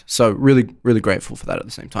it is. So really, really grateful for that at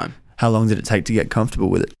the same time. How long did it take to get comfortable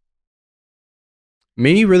with it?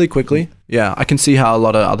 Me, really quickly. Yeah. I can see how a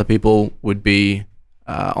lot of other people would be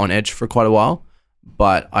on edge for quite a while,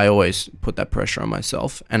 but I always put that pressure on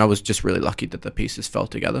myself. And I was just really lucky that the pieces fell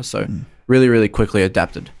together. So really, really quickly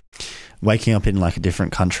adapted. Waking up in like a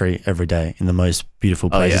different country every day in the most beautiful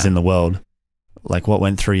places in the world. Like what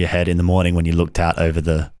went through your head in the morning when you looked out over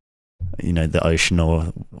the ocean or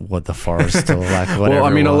what the forest or like whatever.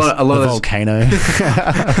 Well, a lot of volcano.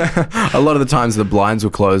 A lot of the times the blinds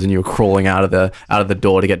were closed and you were crawling out of the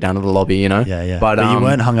door to get down to the lobby. Yeah. But you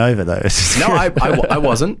weren't hungover though. No, I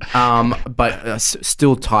wasn't. But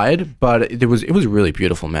still tired. But it was really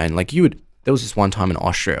beautiful, man. Like there was this one time in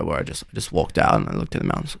Austria where I just walked out and I looked at the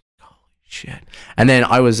mountains. Like, holy shit! And then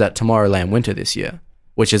I was at Tomorrowland Winter this year,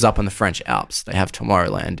 which is up in the French Alps. They have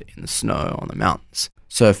Tomorrowland in the snow on the mountains.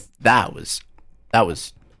 So that was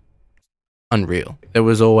unreal. There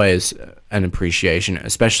was always an appreciation,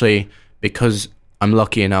 especially because I'm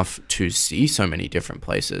lucky enough to see so many different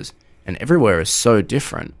places, and everywhere is so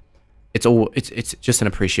different. It's just an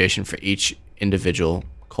appreciation for each individual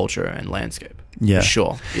culture and landscape. Yeah, for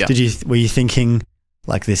sure. Yeah. Were you thinking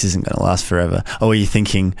like this isn't going to last forever, or were you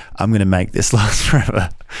thinking I'm going to make this last forever?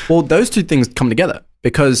 Well, those two things come together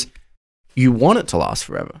because you want it to last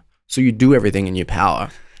forever. So you do everything in your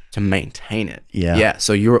power to maintain it. Yeah. Yeah.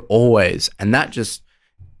 So you're always, and that just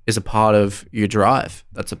is a part of your drive.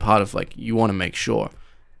 That's a part of like, you want to make sure.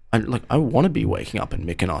 I want to be waking up in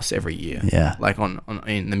Mykonos every year. Yeah. Like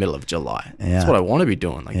in the middle of July. Yeah. That's what I want to be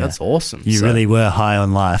doing. Like that's awesome. You really were high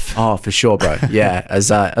on life. Oh, for sure, bro. Yeah. As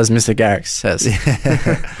Mr. Garrick says.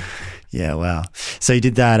 Yeah. Wow. So you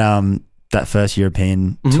did that first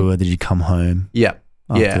European tour. Did you come home? Yeah.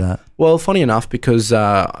 After that? Well, funny enough, because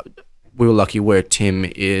we were lucky where Tim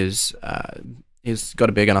is, he's got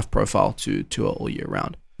a big enough profile to tour all year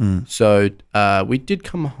round. So we did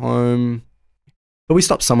come home, but we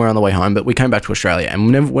stopped somewhere on the way home, but we came back to Australia. And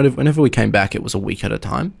whenever we came back, it was a week at a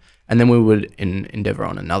time. And then we would endeavor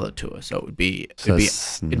on another tour. So it'd be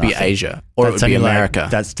Asia or it would be America.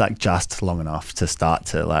 That's like just long enough to start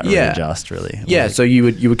to like readjust really. Yeah. So you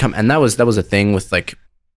would come, and that was a thing with like,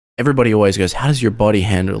 everybody always goes, how does your body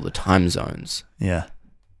handle the time zones? Yeah.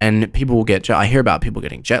 And people will I hear about people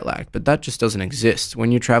getting jet lagged, but that just doesn't exist.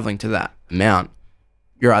 When you're traveling to that amount,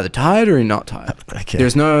 you're either tired or you're not tired. Okay.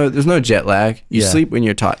 There's no jet lag. You sleep when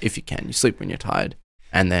you're tired, if you can. You sleep when you're tired.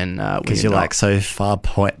 And then because you're like so far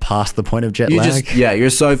past the point of jet lag. You're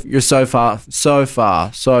so far.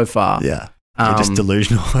 Yeah. You're just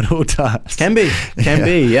delusional at all times. Can be.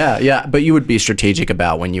 Yeah. But you would be strategic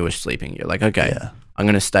about when you were sleeping. You're like, okay, I'm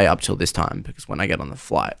going to stay up till this time because when I get on the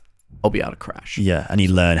flight, I'll be able to crash. Yeah, and you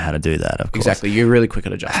learn how to do that, of course. Exactly. You're really quick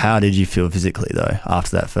at adjusting. How did you feel physically, though,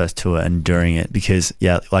 after that first tour and during it? Because,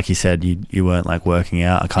 like you said, you weren't, like, working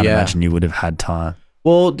out. I can't imagine you would have had time.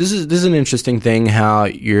 Well, this is an interesting thing, how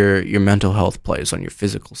your mental health plays on your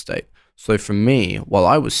physical state. So for me, while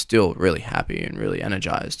I was still really happy and really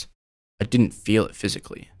energized, I didn't feel it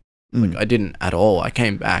physically. I didn't at all. I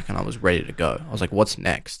came back and I was ready to go. I was like, what's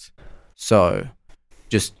next? So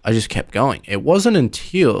just kept going. It wasn't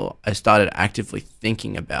until I started actively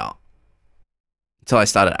thinking about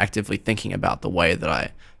the way that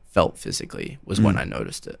I felt physically was when I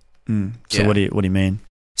noticed it. So what do you mean?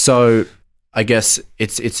 So I guess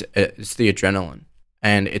it's the adrenaline.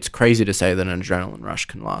 And it's crazy to say that an adrenaline rush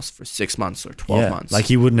can last for 6 months or 12 months. Like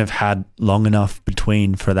you wouldn't have had long enough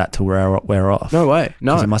between for that to wear off. No way.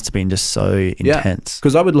 No. Because it must have been just so intense.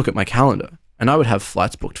 Because I would look at my calendar and I would have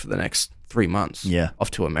flights booked for the next 3 months off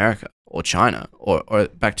to America or China or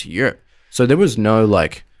back to Europe. So there was no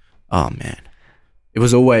like, oh man. It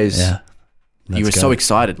was always, you were so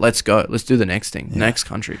excited. Let's go. Let's do the next thing, next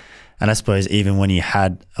country. And I suppose even when you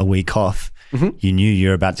had a week off, you knew you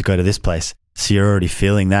were about to go to this place. So you're already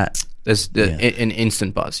feeling that. There's an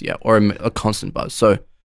instant buzz, or a constant buzz. So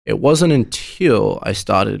it wasn't until I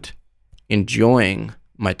started enjoying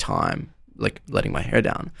my time, like letting my hair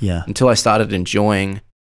down, until I started enjoying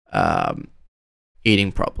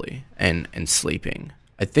eating properly and sleeping.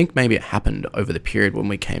 I think maybe it happened over the period when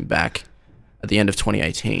we came back at the end of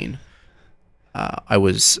 2018. I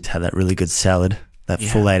had that really good salad. That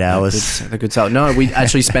full 8 hours. The good salad. No, we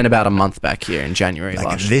actually spent about a month back here in January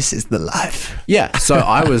last year. This is the life. Yeah. So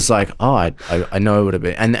I was like, I know what it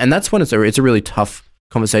is. And that's when it's a really tough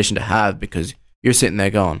conversation to have, because you're sitting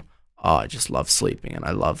there going, I just love sleeping and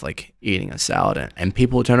I love like eating a salad. And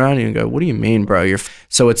people turn around and go, what do you mean, bro?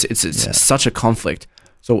 So it's such a conflict.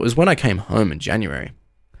 So it was when I came home in January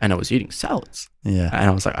and I was eating salads. Yeah. And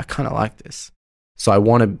I was like, I kind of like this. So I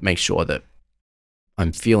want to make sure that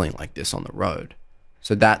I'm feeling like this on the road.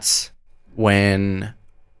 So that's when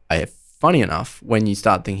funny enough, when you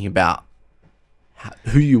start thinking about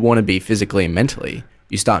who you want to be physically and mentally,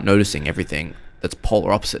 you start noticing everything that's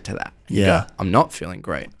polar opposite to that. You go, I'm not feeling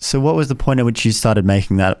great. So what was the point at which you started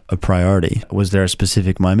making that a priority? Was there a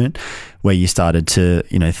specific moment where you started to,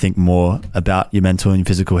 think more about your mental and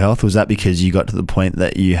physical health? Was that because you got to the point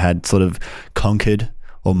that you had sort of conquered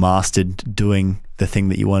or mastered doing the thing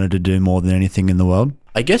that you wanted to do more than anything in the world?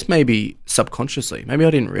 I guess maybe subconsciously. Maybe I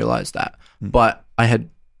didn't realize that. But I had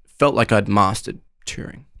felt like I'd mastered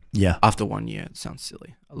touring. Yeah. After 1 year. It sounds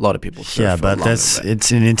silly. A lot of people but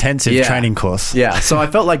it's an intensive training course. Yeah. So I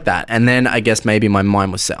felt like that. And then I guess maybe my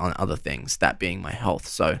mind was set on other things, that being my health.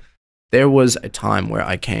 So there was a time where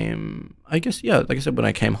like I said, when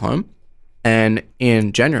I came home, and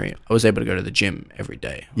in January, I was able to go to the gym every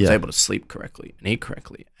day. I was able to sleep correctly and eat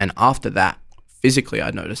correctly. And after that, physically,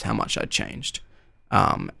 I noticed how much I'd changed.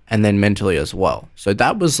 And then mentally as well. So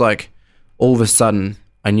that was like, all of a sudden,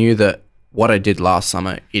 I knew that what I did last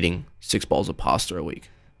summer, eating 6 bowls of pasta a week,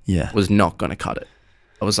 was not going to cut it.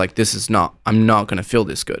 I was like, I'm not going to feel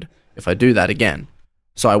this good if I do that again.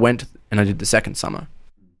 So I went and I did the second summer,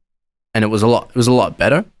 and it was a lot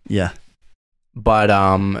better. Yeah. But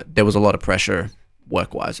there was a lot of pressure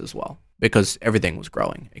work-wise as well, because everything was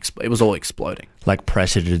growing. It was all exploding. Like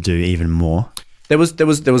pressure to do even more? There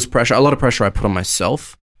was pressure, a lot of pressure I put on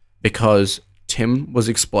myself, because Tim was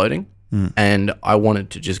exploding, and I wanted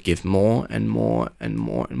to just give more and more and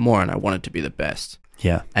more and more, and I wanted to be the best.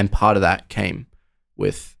 Yeah. And part of that came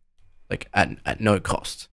with like at no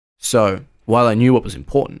cost. So while I knew what was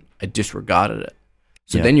important, I disregarded it.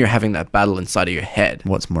 So then you're having that battle inside of your head.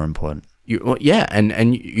 What's more important?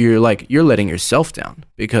 And you're like, you're letting yourself down,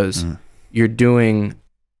 because you're doing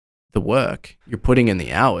the work, you're putting in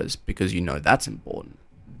the hours because that's important.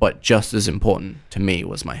 But just as important to me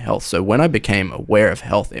was my health. So when I became aware of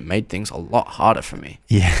health, it made things a lot harder for me.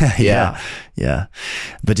 Yeah.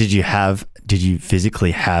 But did you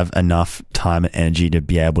physically have enough time and energy to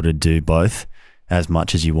be able to do both as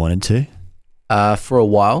much as you wanted to? For a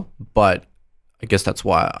while, but I guess that's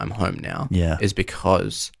why I'm home now. Yeah. Is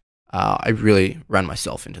because I really ran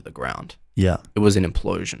myself into the ground. Yeah. It was an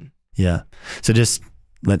implosion. Yeah. So just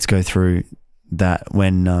let's go through that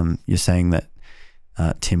when you're saying that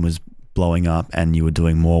Tim was blowing up and you were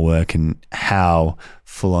doing more work, and how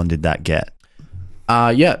full on did that get?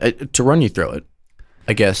 To run you through it,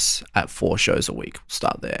 I guess at 4 shows a week, we'll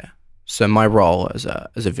start there. So my role as a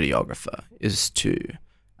videographer is to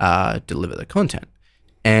deliver the content,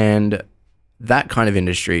 and that kind of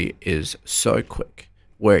industry is so quick,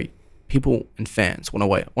 where people and fans want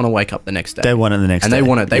to wake up the next day. They want it the next day,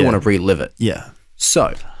 and they want to relive it. Yeah.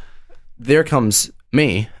 So there comes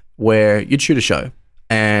me, where you'd shoot a show.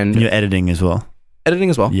 And you're editing as well.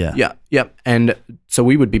 Yeah. And so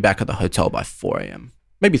we would be back at the hotel by 4 a.m.,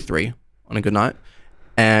 maybe 3 on a good night.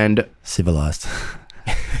 And civilized.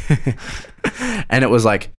 And it was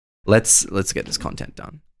like, let's get this content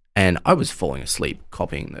done. And I was falling asleep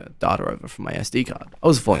copying the data over from my SD card. I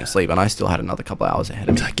was falling asleep and I still had another couple of hours ahead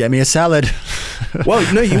of me. Get me a salad.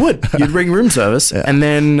 Well, no, you would. You'd ring room service. Yeah. And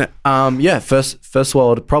then, first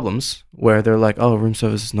world problems where they're like, oh, room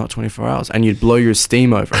service is not 24 hours. And you'd blow your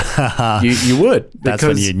steam over it. You would. That's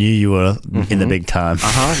when you knew you were in the big time.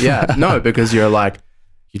 Yeah. No, because you're like,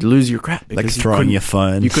 you'd lose your crap. Like throwing your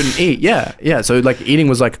phone. You couldn't eat. Yeah. So like eating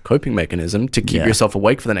was like a coping mechanism to keep yourself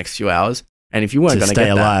awake for the next few hours. And if you weren't going to stay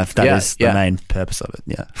get alive, that is the main purpose of it.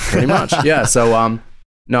 Yeah. Pretty much. Yeah. So,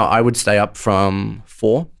 no, I would stay up from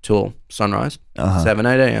 4 till sunrise, 7,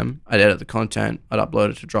 8 a.m. I'd edit the content. I'd upload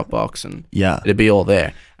it to Dropbox and it'd be all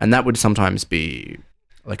there. And that would sometimes be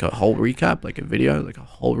like a whole recap, like a video, like a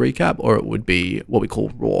whole recap, or it would be what we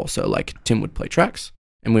call raw. So like Tim would play tracks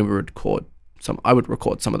and we would record I would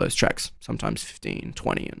record some of those tracks, sometimes 15,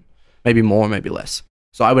 20, and maybe more, maybe less.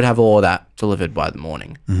 So I would have all of that delivered by the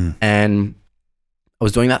morning. And I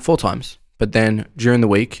was doing that 4 times. But then during the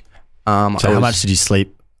week, how much did you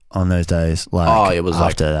sleep on those days? Like it was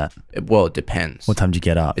after that. It depends. What time did you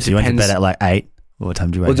get up? So you went to bed at like 8? What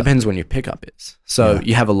time did you wake up? Well, it depends when your pickup is. So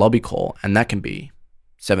you have a lobby call and that can be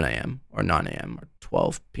 7 a.m. or 9 a.m. or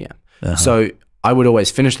 12 p.m. So I would always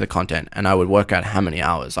finish the content and I would work out how many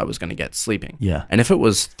hours I was going to get sleeping. Yeah. And if it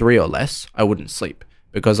was 3 or less, I wouldn't sleep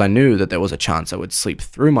because I knew that there was a chance I would sleep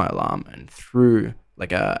through my alarm and through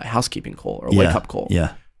like a housekeeping call or a wake up call.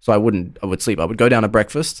 Yeah. So I would sleep. I would go down to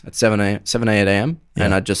breakfast at 7, 8 a.m.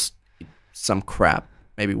 and I'd just eat some crap,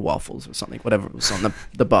 maybe waffles or something, whatever was on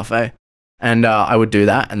the buffet. And I would do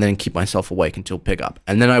that and then keep myself awake until pickup.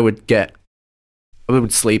 And then I would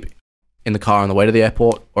sleep in the car on the way to the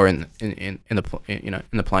airport or in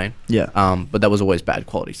the plane. Yeah. But that was always bad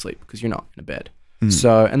quality sleep because you're not in a bed.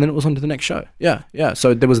 So, and then it was on to the next show. Yeah.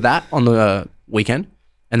 So there was that on the weekend.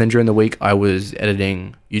 And then during the week, I was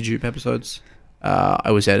editing YouTube episodes.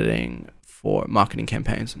 I was editing for marketing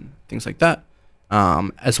campaigns and things like that,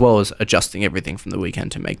 as well as adjusting everything from the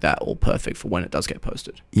weekend to make that all perfect for when it does get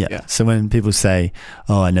posted. Yeah. So when people say,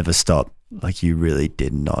 oh, I never stop, like you really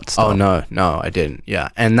did not stop. Oh, no, I didn't. Yeah.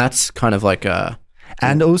 And that's kind of like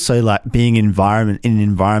and also like being in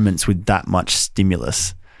environments with that much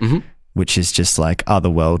stimulus, which is just like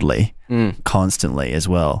otherworldly constantly as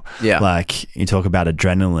well. Yeah. Like you talk about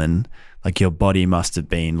adrenaline, like your body must have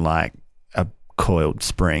been like a coiled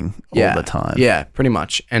spring all the time. Yeah, pretty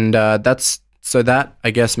much. And I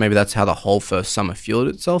guess maybe that's how the whole first summer fueled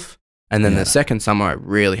itself. And then the second summer, I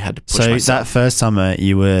really had to push myself. So that first summer,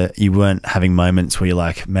 you weren't having moments where you're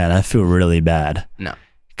like, man, I feel really bad. No.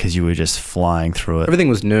 Because you were just flying through it. Everything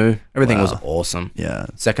was new. Everything was awesome. Yeah.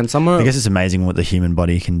 Second summer. I guess it's amazing what the human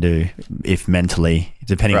body can do if mentally,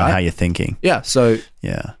 depending on how you're thinking. Yeah. So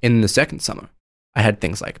in the second summer, I had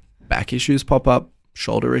things like back issues pop up,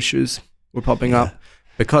 shoulder issues were popping up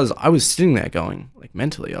because I was sitting there going like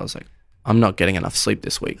mentally, I was like, I'm not getting enough sleep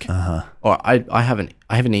this week. Or I haven't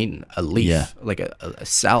eaten a leaf, like a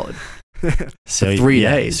salad for 3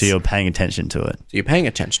 days. So you're paying attention to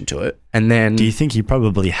it. And then... Do you think you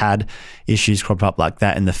probably had issues crop up like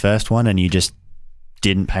that in the first one and you just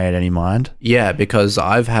didn't pay it any mind? Yeah, because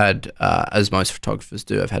I've had, as most photographers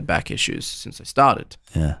do, I've had back issues since I started.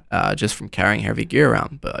 Yeah. Just from carrying heavy gear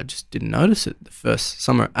around, but I just didn't notice it the first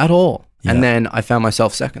summer at all. Yeah. And then I found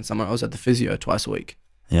myself second summer, I was at the physio twice a week.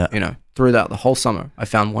 Yeah. Through that the whole summer, I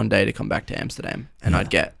found one day to come back to Amsterdam and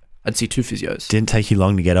I'd see 2 physios. Didn't take you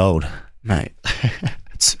long to get old. Mate,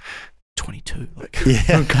 it's 22. Like,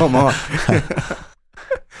 come on.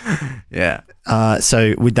 Yeah.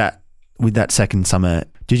 So with that second summer,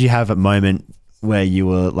 did you have a moment where you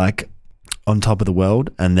were like on top of the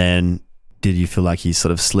world and then did you feel like you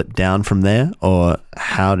sort of slipped down from there or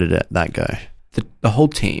how did that go? The whole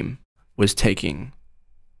team was taking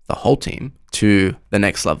the whole team to the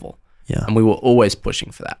next level. Yeah. And we were always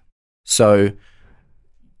pushing for that. So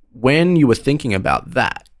when you were thinking about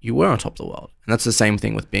that, you were on top of the world. And that's the same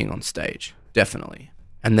thing with being on stage, definitely.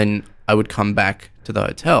 And then I would come back to the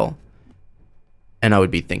hotel and I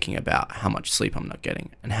would be thinking about how much sleep I'm not getting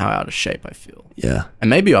and how out of shape I feel. Yeah. And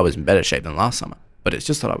maybe I was in better shape than last summer, but it's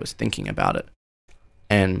just that I was thinking about it.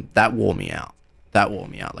 And that wore me out.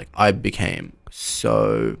 Like I became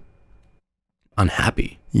so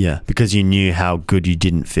unhappy. Yeah, because you knew how good you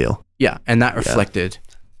didn't feel. Yeah, and that reflected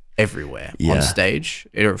everywhere on stage.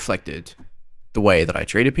 It reflected the way that I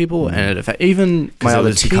treated people, and it affected even my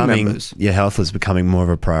other team members. Your health was becoming more of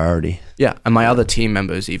a priority. Yeah, and my other team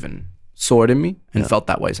members even saw it in me and felt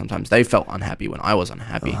that way sometimes. They felt unhappy when I was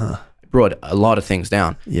unhappy. It brought a lot of things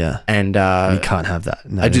down. Yeah, and you can't have that.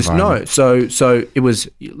 I just know. So it was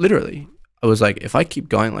literally, I was like, if I keep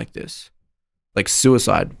going like this, like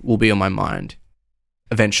suicide will be on my mind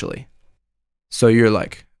eventually. So you're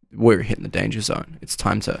like, we're hitting the danger zone. It's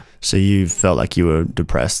time to. So you felt like you were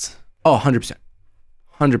depressed? Oh, 100%.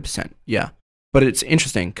 100%. Yeah. But it's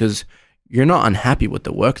interesting because you're not unhappy with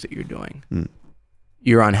the work that you're doing.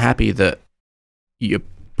 You're unhappy that you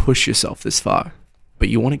push yourself this far, but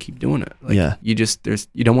you want to keep doing it. Like, you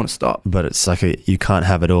don't want to stop. But it's like you can't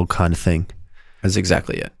have it all kind of thing. That's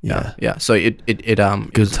exactly it. Yeah. So it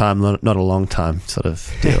good time, not a long time sort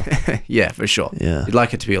of deal. Yeah, for sure. Yeah. You'd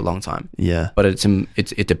like it to be a long time. Yeah. But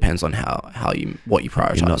it depends on what you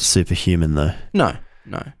prioritize. You're not superhuman though. No.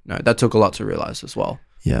 That took a lot to realize as well.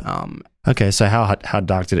 Yeah. Okay. So how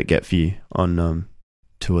dark did it get for you on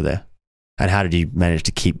tour there? And how did you manage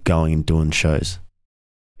to keep going and doing shows?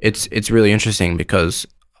 It's really interesting because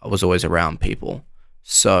I was always around people.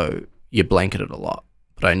 So you blanketed a lot.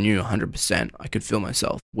 But I knew 100% I could feel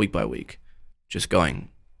myself week by week just going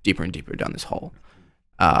deeper and deeper down this hole.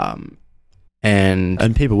 And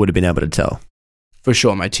people would have been able to tell. For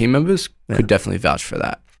sure, my team members could definitely vouch for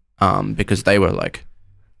that because they were like,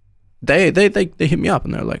 they hit me up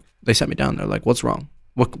and they're like, they sat me down. They're like, what's wrong?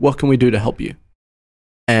 What can we do to help you?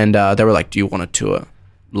 And they were like, do you want to tour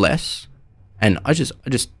less? And I just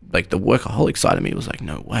like the workaholic side of me was like,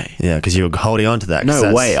 no way. Yeah, because you were holding on to that.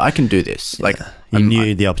 No way, I can do this. Yeah. Like you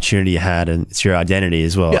knew the opportunity you had, and it's your identity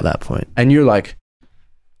as well at that point. And you're like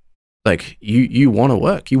you want to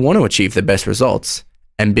work, you want to achieve the best results,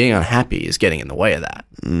 and being unhappy is getting in the way of that.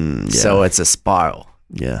 So it's a spiral.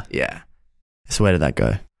 Yeah. So where did that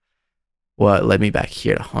go? Well, it led me back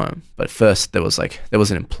here to home. But first there was an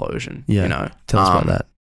implosion. Yeah. You know, tell us about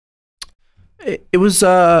that. It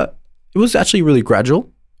was actually really gradual.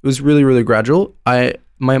 It was really, really gradual.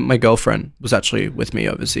 My girlfriend was actually with me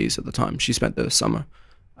overseas at the time. She spent the summer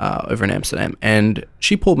over in Amsterdam. And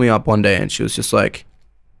she pulled me up one day and she was just like,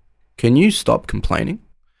 can you stop complaining?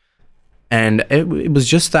 And it was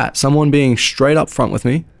just that. Someone being straight up front with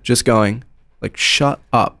me, just going, like, shut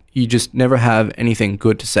up. You just never have anything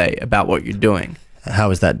good to say about what you're doing. How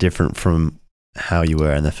is that different from how you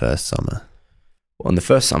were in the first summer? Well, in the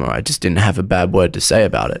first summer, I just didn't have a bad word to say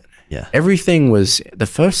about it. Yeah. The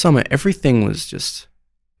first summer, everything was just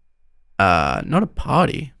not a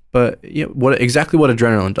party, but exactly what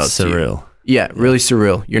adrenaline does to you. Surreal. Yeah, really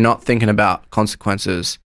surreal. You're not thinking about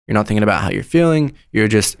consequences. You're not thinking about how you're feeling. You're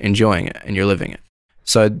just enjoying it and you're living it.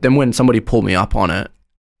 So then when somebody pulled me up on it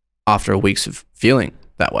after weeks of feeling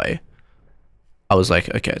that way, I was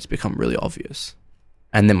like, okay, it's become really obvious.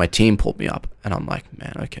 And then my team pulled me up and I'm like,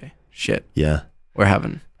 man, okay, shit. Yeah. We're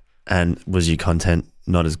having. And was your content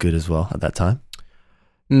not as good as well at that time?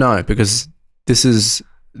 No, because that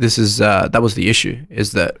was the issue,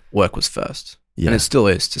 is that work was first. Yeah. And it still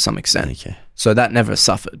is to some extent. Okay. So that never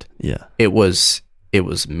suffered. Yeah. It was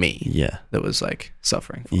me. Yeah. That was like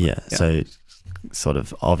suffering. Yeah. So sort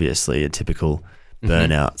of obviously a typical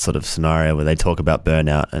burnout sort of scenario where they talk about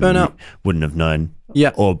burnout and you wouldn't have known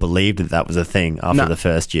or believed that was a thing after the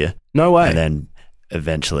first year. No way. And then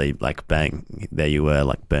eventually, like, bang, there you were,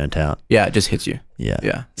 like, burnt out. Yeah, it just hits you.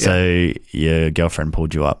 Yeah. So your girlfriend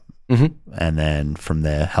pulled you up. And then from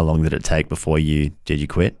there, how long did it take before you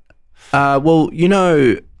quit? Well,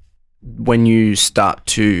 when you start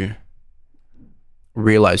to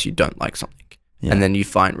realize you don't like something and then you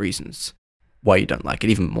find reasons why you don't like it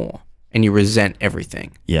even more and you resent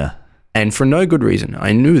everything. Yeah. And for no good reason.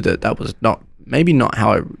 I knew that was maybe not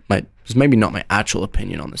my actual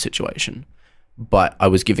opinion on the situation, but I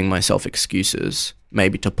was giving myself excuses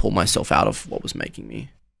maybe to pull myself out of what was making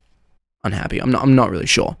me unhappy. I'm not really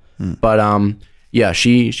sure. But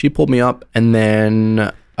she pulled me up, and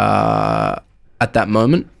then at that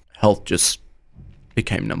moment, health just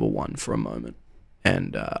became number one for a moment.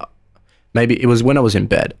 And maybe it was when I was in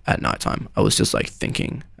bed at nighttime, I was just like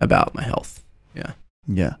thinking about my health. Yeah.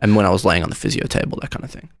 Yeah. And when I was laying on the physio table, that kind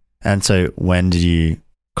of thing. And so when did you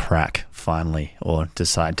crack finally or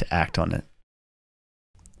decide to act on it?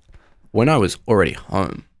 When I was already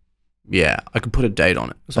home. Yeah, I could put a date on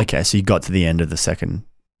it. Okay, so you got to the end of the second.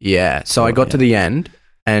 Yeah, so I got to the end,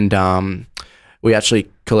 and we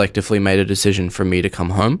actually collectively made a decision for me to come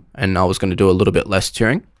home, and I was going to do a little bit less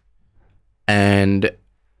touring. And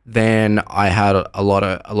then I had a lot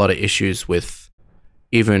of issues with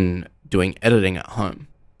even doing editing at home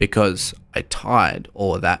because I tied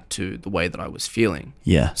all of that to the way that I was feeling.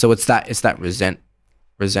 Yeah. So it's that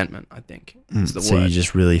resentment, I think, is the so word. You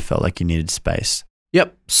just really felt like you needed space.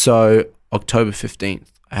 Yep. So October 15th,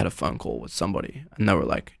 I had a phone call with somebody and they were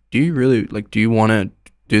like, do you want to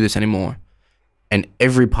do this anymore? And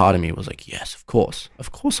every part of me was like, yes, of course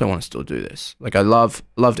I want to still do this. Like, I loved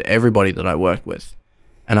everybody that I worked with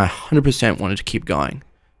and I 100% wanted to keep going,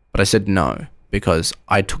 but I said no because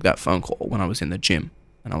I took that phone call when I was in the gym,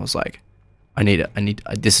 and I was like,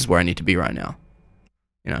 this is where I need to be right now,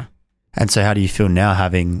 you know? And so how do you feel now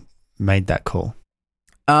having made that call?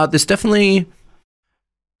 There's definitely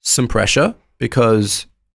some pressure because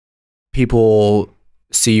people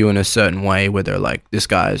see you in a certain way where they're like, this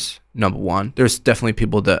guy's number one. There's definitely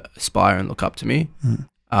people that aspire and look up to me.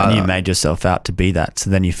 And you made yourself out to be that, so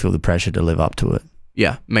then you feel the pressure to live up to it.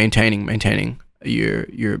 Yeah, maintaining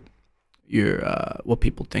your what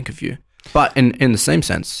people think of you. But in the same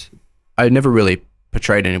sense, I never really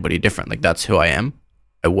portrayed anybody different. Like, that's who I am.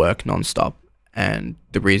 I work nonstop, and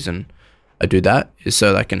the reason I do that is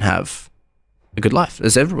so that I can have a good life,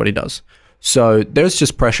 as everybody does. So there's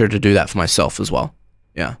just pressure to do that for myself as well.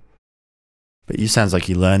 Yeah. But you sounds like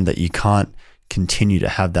you learned that you can't continue to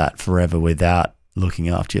have that forever without looking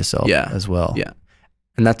after yourself as well. Yeah.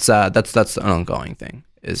 And that's an ongoing thing.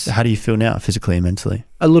 So how do you feel now, physically and mentally?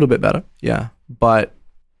 A little bit better, yeah. But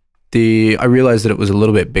I realized that it was a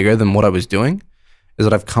little bit bigger than what I was doing, is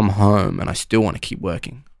that I've come home and I still want to keep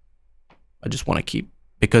working. I just want to keep,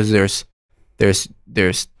 because there's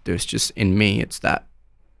just, in me, it's that,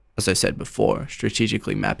 as I said before,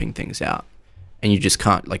 strategically mapping things out, and you just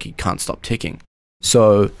can't, like, you can't stop ticking.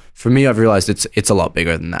 So for me, I've realized it's a lot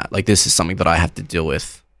bigger than that. Like, this is something that I have to deal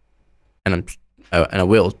with, and I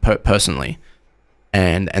will personally,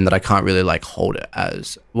 and that I can't really, like, hold it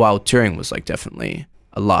as, while touring was, like, definitely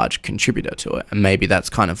a large contributor to it, and maybe that's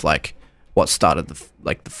kind of like what started the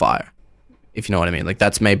fire, if you know what I mean. Like,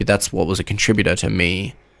 that's what was a contributor to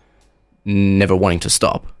me never wanting to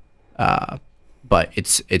stop. But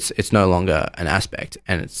it's no longer an aspect,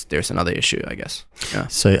 and there's another issue, I guess. Yeah.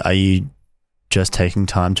 So are you just taking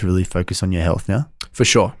time to really focus on your health now? For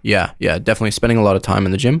sure. Yeah. Definitely spending a lot of time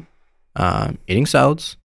in the gym, eating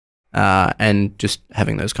salads, and just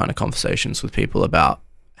having those kind of conversations with people about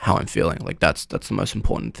how I'm feeling. Like, that's the most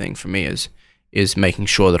important thing for me, is making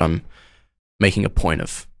sure that I'm making a point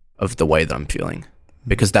of the way that I'm feeling,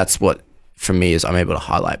 because that's what, for me, is I'm able to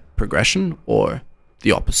highlight progression, or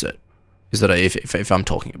the opposite, is that if I'm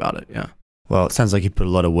talking about it. Yeah. Well, it sounds like you put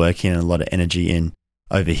a lot of work in and a lot of energy in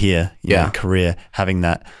over here, your career, having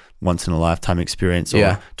that once in a lifetime experience,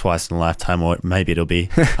 or twice in a lifetime, or maybe it'll be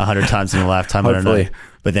 100 times in a lifetime. I don't know.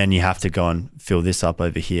 But then you have to go and fill this up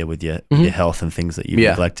over here with your health and things that you've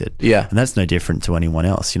neglected. Yeah. And that's no different to anyone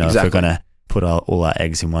else. You know, exactly. If we're going to put all our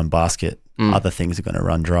eggs in one basket, other things are going to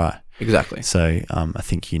run dry. Exactly. So I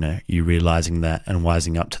think, you know, you realizing that and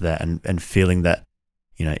wising up to that, and feeling that,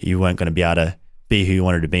 you know, you weren't going to be able to be who you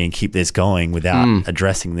wanted to be and keep this going without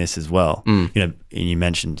addressing this as well. You know, and you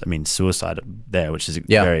mentioned, I mean, suicide there, which is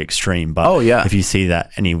very extreme. But if you see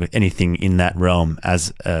that anything in that realm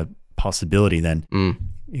as a possibility, then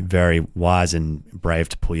you're very wise and brave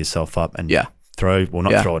to pull yourself up and throw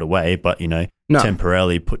it away, but, you know,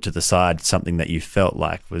 temporarily put to the side something that you felt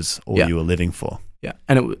like was all you were living for. Yeah.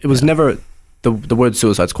 And it was never, the word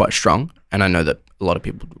suicide's quite strong, and I know that a lot of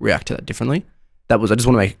people react to that differently. I just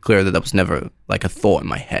want to make it clear that was never like a thought in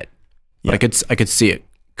my head, but I could see it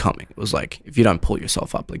coming. It was like, if you don't pull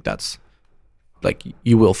yourself up, like, that's like,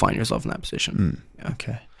 you will find yourself in that position.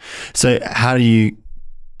 Okay. So how do you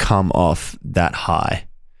come off that high?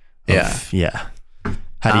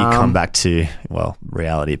 How do you come back to,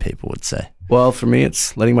 reality, people would say? Well, for me,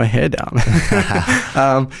 it's letting my hair down.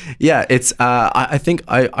 It's, I think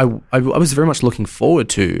I was very much looking forward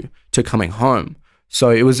to coming home. So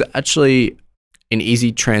it was actually an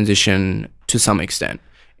easy transition to some extent,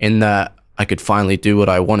 in that I could finally do what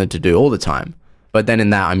I wanted to do all the time. But then in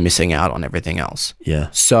that, I'm missing out on everything else. Yeah.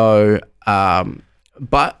 So,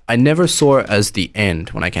 but I never saw it as the end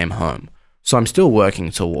when I came home. So I'm still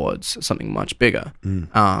working towards something much bigger.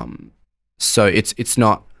 So it's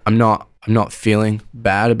not, I'm not feeling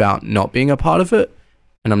bad about not being a part of it,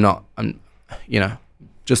 and I'm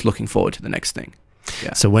just looking forward to the next thing.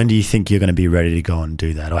 Yeah. So when do you think you're going to be ready to go and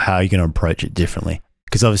do that, or how are you going to approach it differently?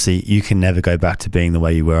 Because obviously you can never go back to being the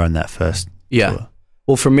way you were on that first tour.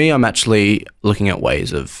 Well, for me, I'm actually looking at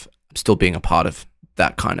ways of still being a part of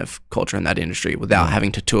that kind of culture in that industry without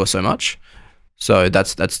having to tour so much. So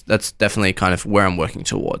that's definitely kind of where I'm working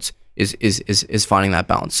towards, is finding that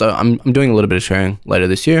balance. So I'm doing a little bit of touring later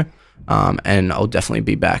this year, and I'll definitely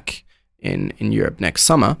be back in Europe next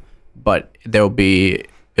summer, but it'll be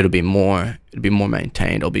more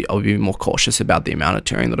maintained. I'll be more cautious about the amount of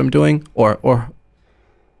touring that I'm doing, or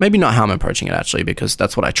maybe not how I'm approaching it, actually, because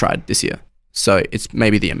that's what I tried this year. So it's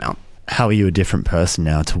maybe the amount. How are you a different person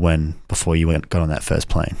now to before you got on that first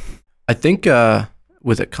plane? I think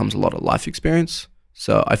with it comes a lot of life experience.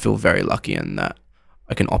 So I feel very lucky in that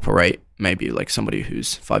I can operate maybe like somebody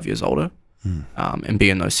who's 5 years older. and be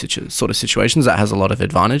in those sort of situations. That has a lot of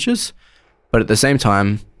advantages, but at the same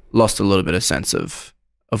time, lost a little bit of sense of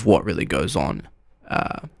what really goes on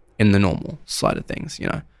in the normal side of things, you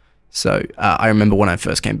know. So I remember when I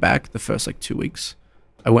first came back, the first like 2 weeks,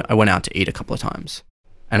 I went out to eat a couple of times,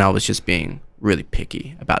 and I was just being really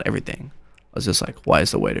picky about everything. I was just like, why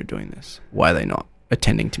is the waiter doing this? Why are they not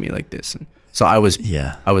attending to me like this? And so I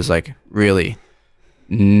was like really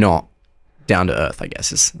not down to earth, I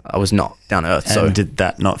guess. I was not down to earth. And so did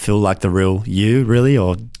that not feel like the real you, really,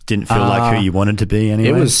 or didn't feel like who you wanted to be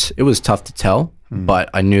anyway? It was tough to tell, but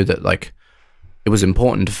I knew that like it was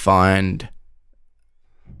important to find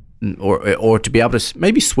or to be able to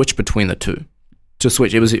maybe switch between the two. To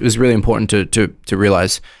switch, it was really important to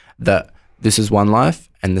realize that this is one life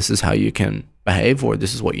and this is how you can behave, or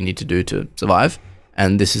this is what you need to do to survive,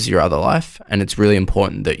 and this is your other life, and it's really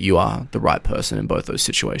important that you are the right person in both those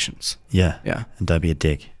situations. Yeah. And don't be a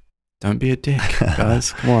dick. Don't be a dick,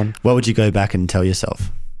 guys. Come on. What would you go back and tell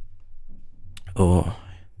yourself? Oh,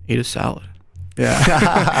 eat a salad. Yeah.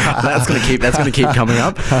 that's gonna keep coming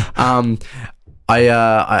up.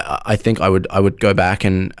 I think I would go back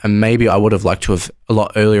and maybe I would have liked to have a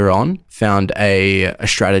lot earlier on found a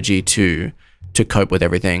strategy to cope with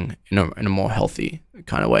everything in a more healthy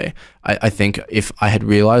kind of way. I think if I had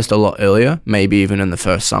realized a lot earlier, maybe even in the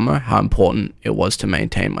first summer, how important it was to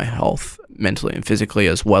maintain my health mentally and physically,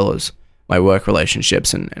 as well as my work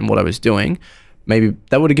relationships and what I was doing, maybe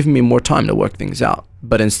that would have given me more time to work things out.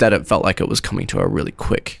 But instead it felt like it was coming to a really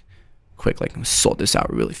quick, like sort this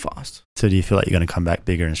out really fast. So do you feel like you're going to come back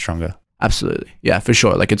bigger and stronger? Absolutely. Yeah, for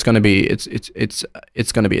sure. Like it's going to be,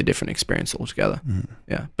 it's going to be a different experience altogether.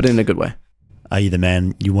 Yeah, but in a good way. Are you the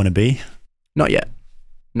man you want to be? Not yet.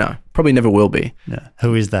 No, probably never will be. No.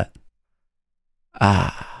 Who is that?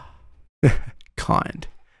 Kind.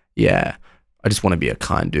 Yeah. I just want to be a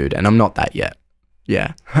kind dude, and I'm not that yet.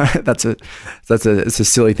 Yeah. It's a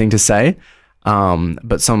silly thing to say.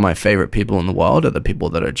 But some of my favorite people in the world are the people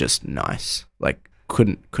that are just nice. Like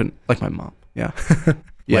couldn't like my mom. Yeah.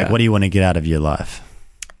 Yeah. Like, what do you want to get out of your life?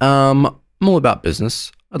 I'm all about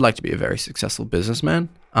business. I'd like to be a very successful businessman.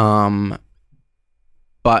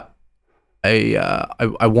 But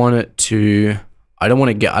I want it to. I don't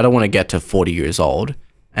want to get to 40 years old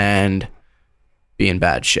and be in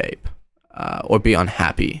bad shape, or be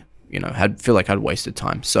unhappy. You know, feel like I'd wasted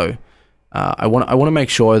time. So, I want to make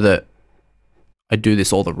sure that I do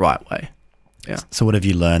this all the right way. Yeah. So, what have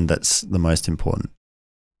you learned that's the most important?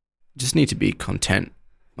 Just need to be content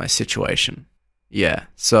with my situation. Yeah.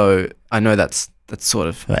 So I know that's sort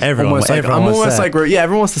of everyone wants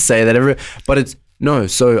to say that but it's no.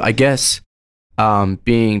 So I guess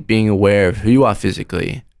being aware of who you are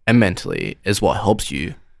physically and mentally is what helps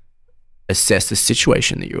you assess the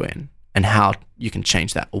situation that you're in and how you can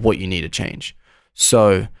change that, or what you need to change.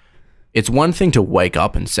 So it's one thing to wake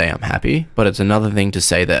up and say I'm happy, but it's another thing to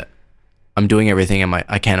say that I'm doing everything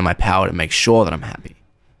I can in my power to make sure that I'm happy.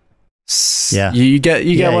 Yeah, you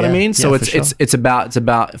get what I mean. So yeah, it's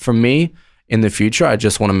about for me in the future. I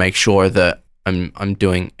just want to make sure that I'm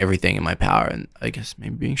doing everything in my power, and I guess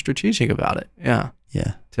maybe being strategic about it. Yeah.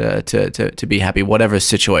 To be happy, whatever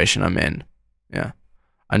situation I'm in. Yeah,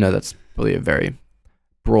 I know that's probably a very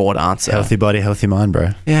broad answer. Healthy body, healthy mind, bro.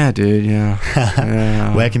 Yeah, dude. Yeah.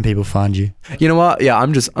 Yeah. Where can people find you? You know what? Yeah,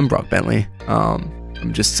 I'm Brock Bentley.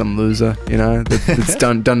 I'm just some loser, you know, that's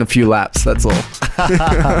done a few laps. That's all.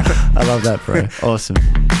 I love that, bro. Awesome.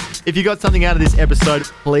 If you got something out of this episode,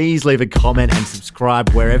 please leave a comment and subscribe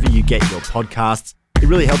wherever you get your podcasts. It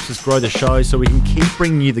really helps us grow the show so we can keep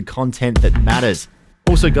bringing you the content that matters.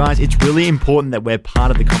 Also, guys, it's really important that we're part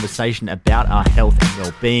of the conversation about our health and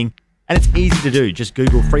well-being. And it's easy to do. Just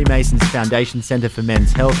Google Freemasons Foundation Centre for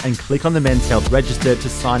Men's Health and click on the Men's Health Register to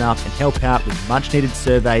sign up and help out with much needed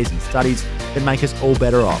surveys and studies that make us all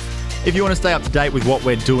better off. If you want to stay up to date with what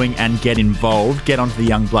we're doing and get involved, get onto the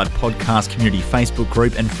Young Blood Podcast Community Facebook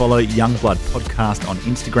group and follow Young Blood Podcast on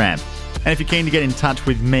Instagram. And if you're keen to get in touch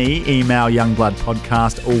with me, email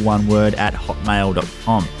youngbloodpodcast, all one word,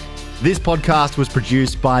 @hotmail.com. This podcast was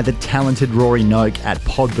produced by the talented Rory Noak at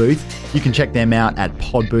Podbooth. You can check them out at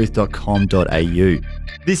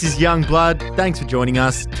podbooth.com.au. This is Young Blood. Thanks for joining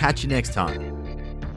us. Catch you next time.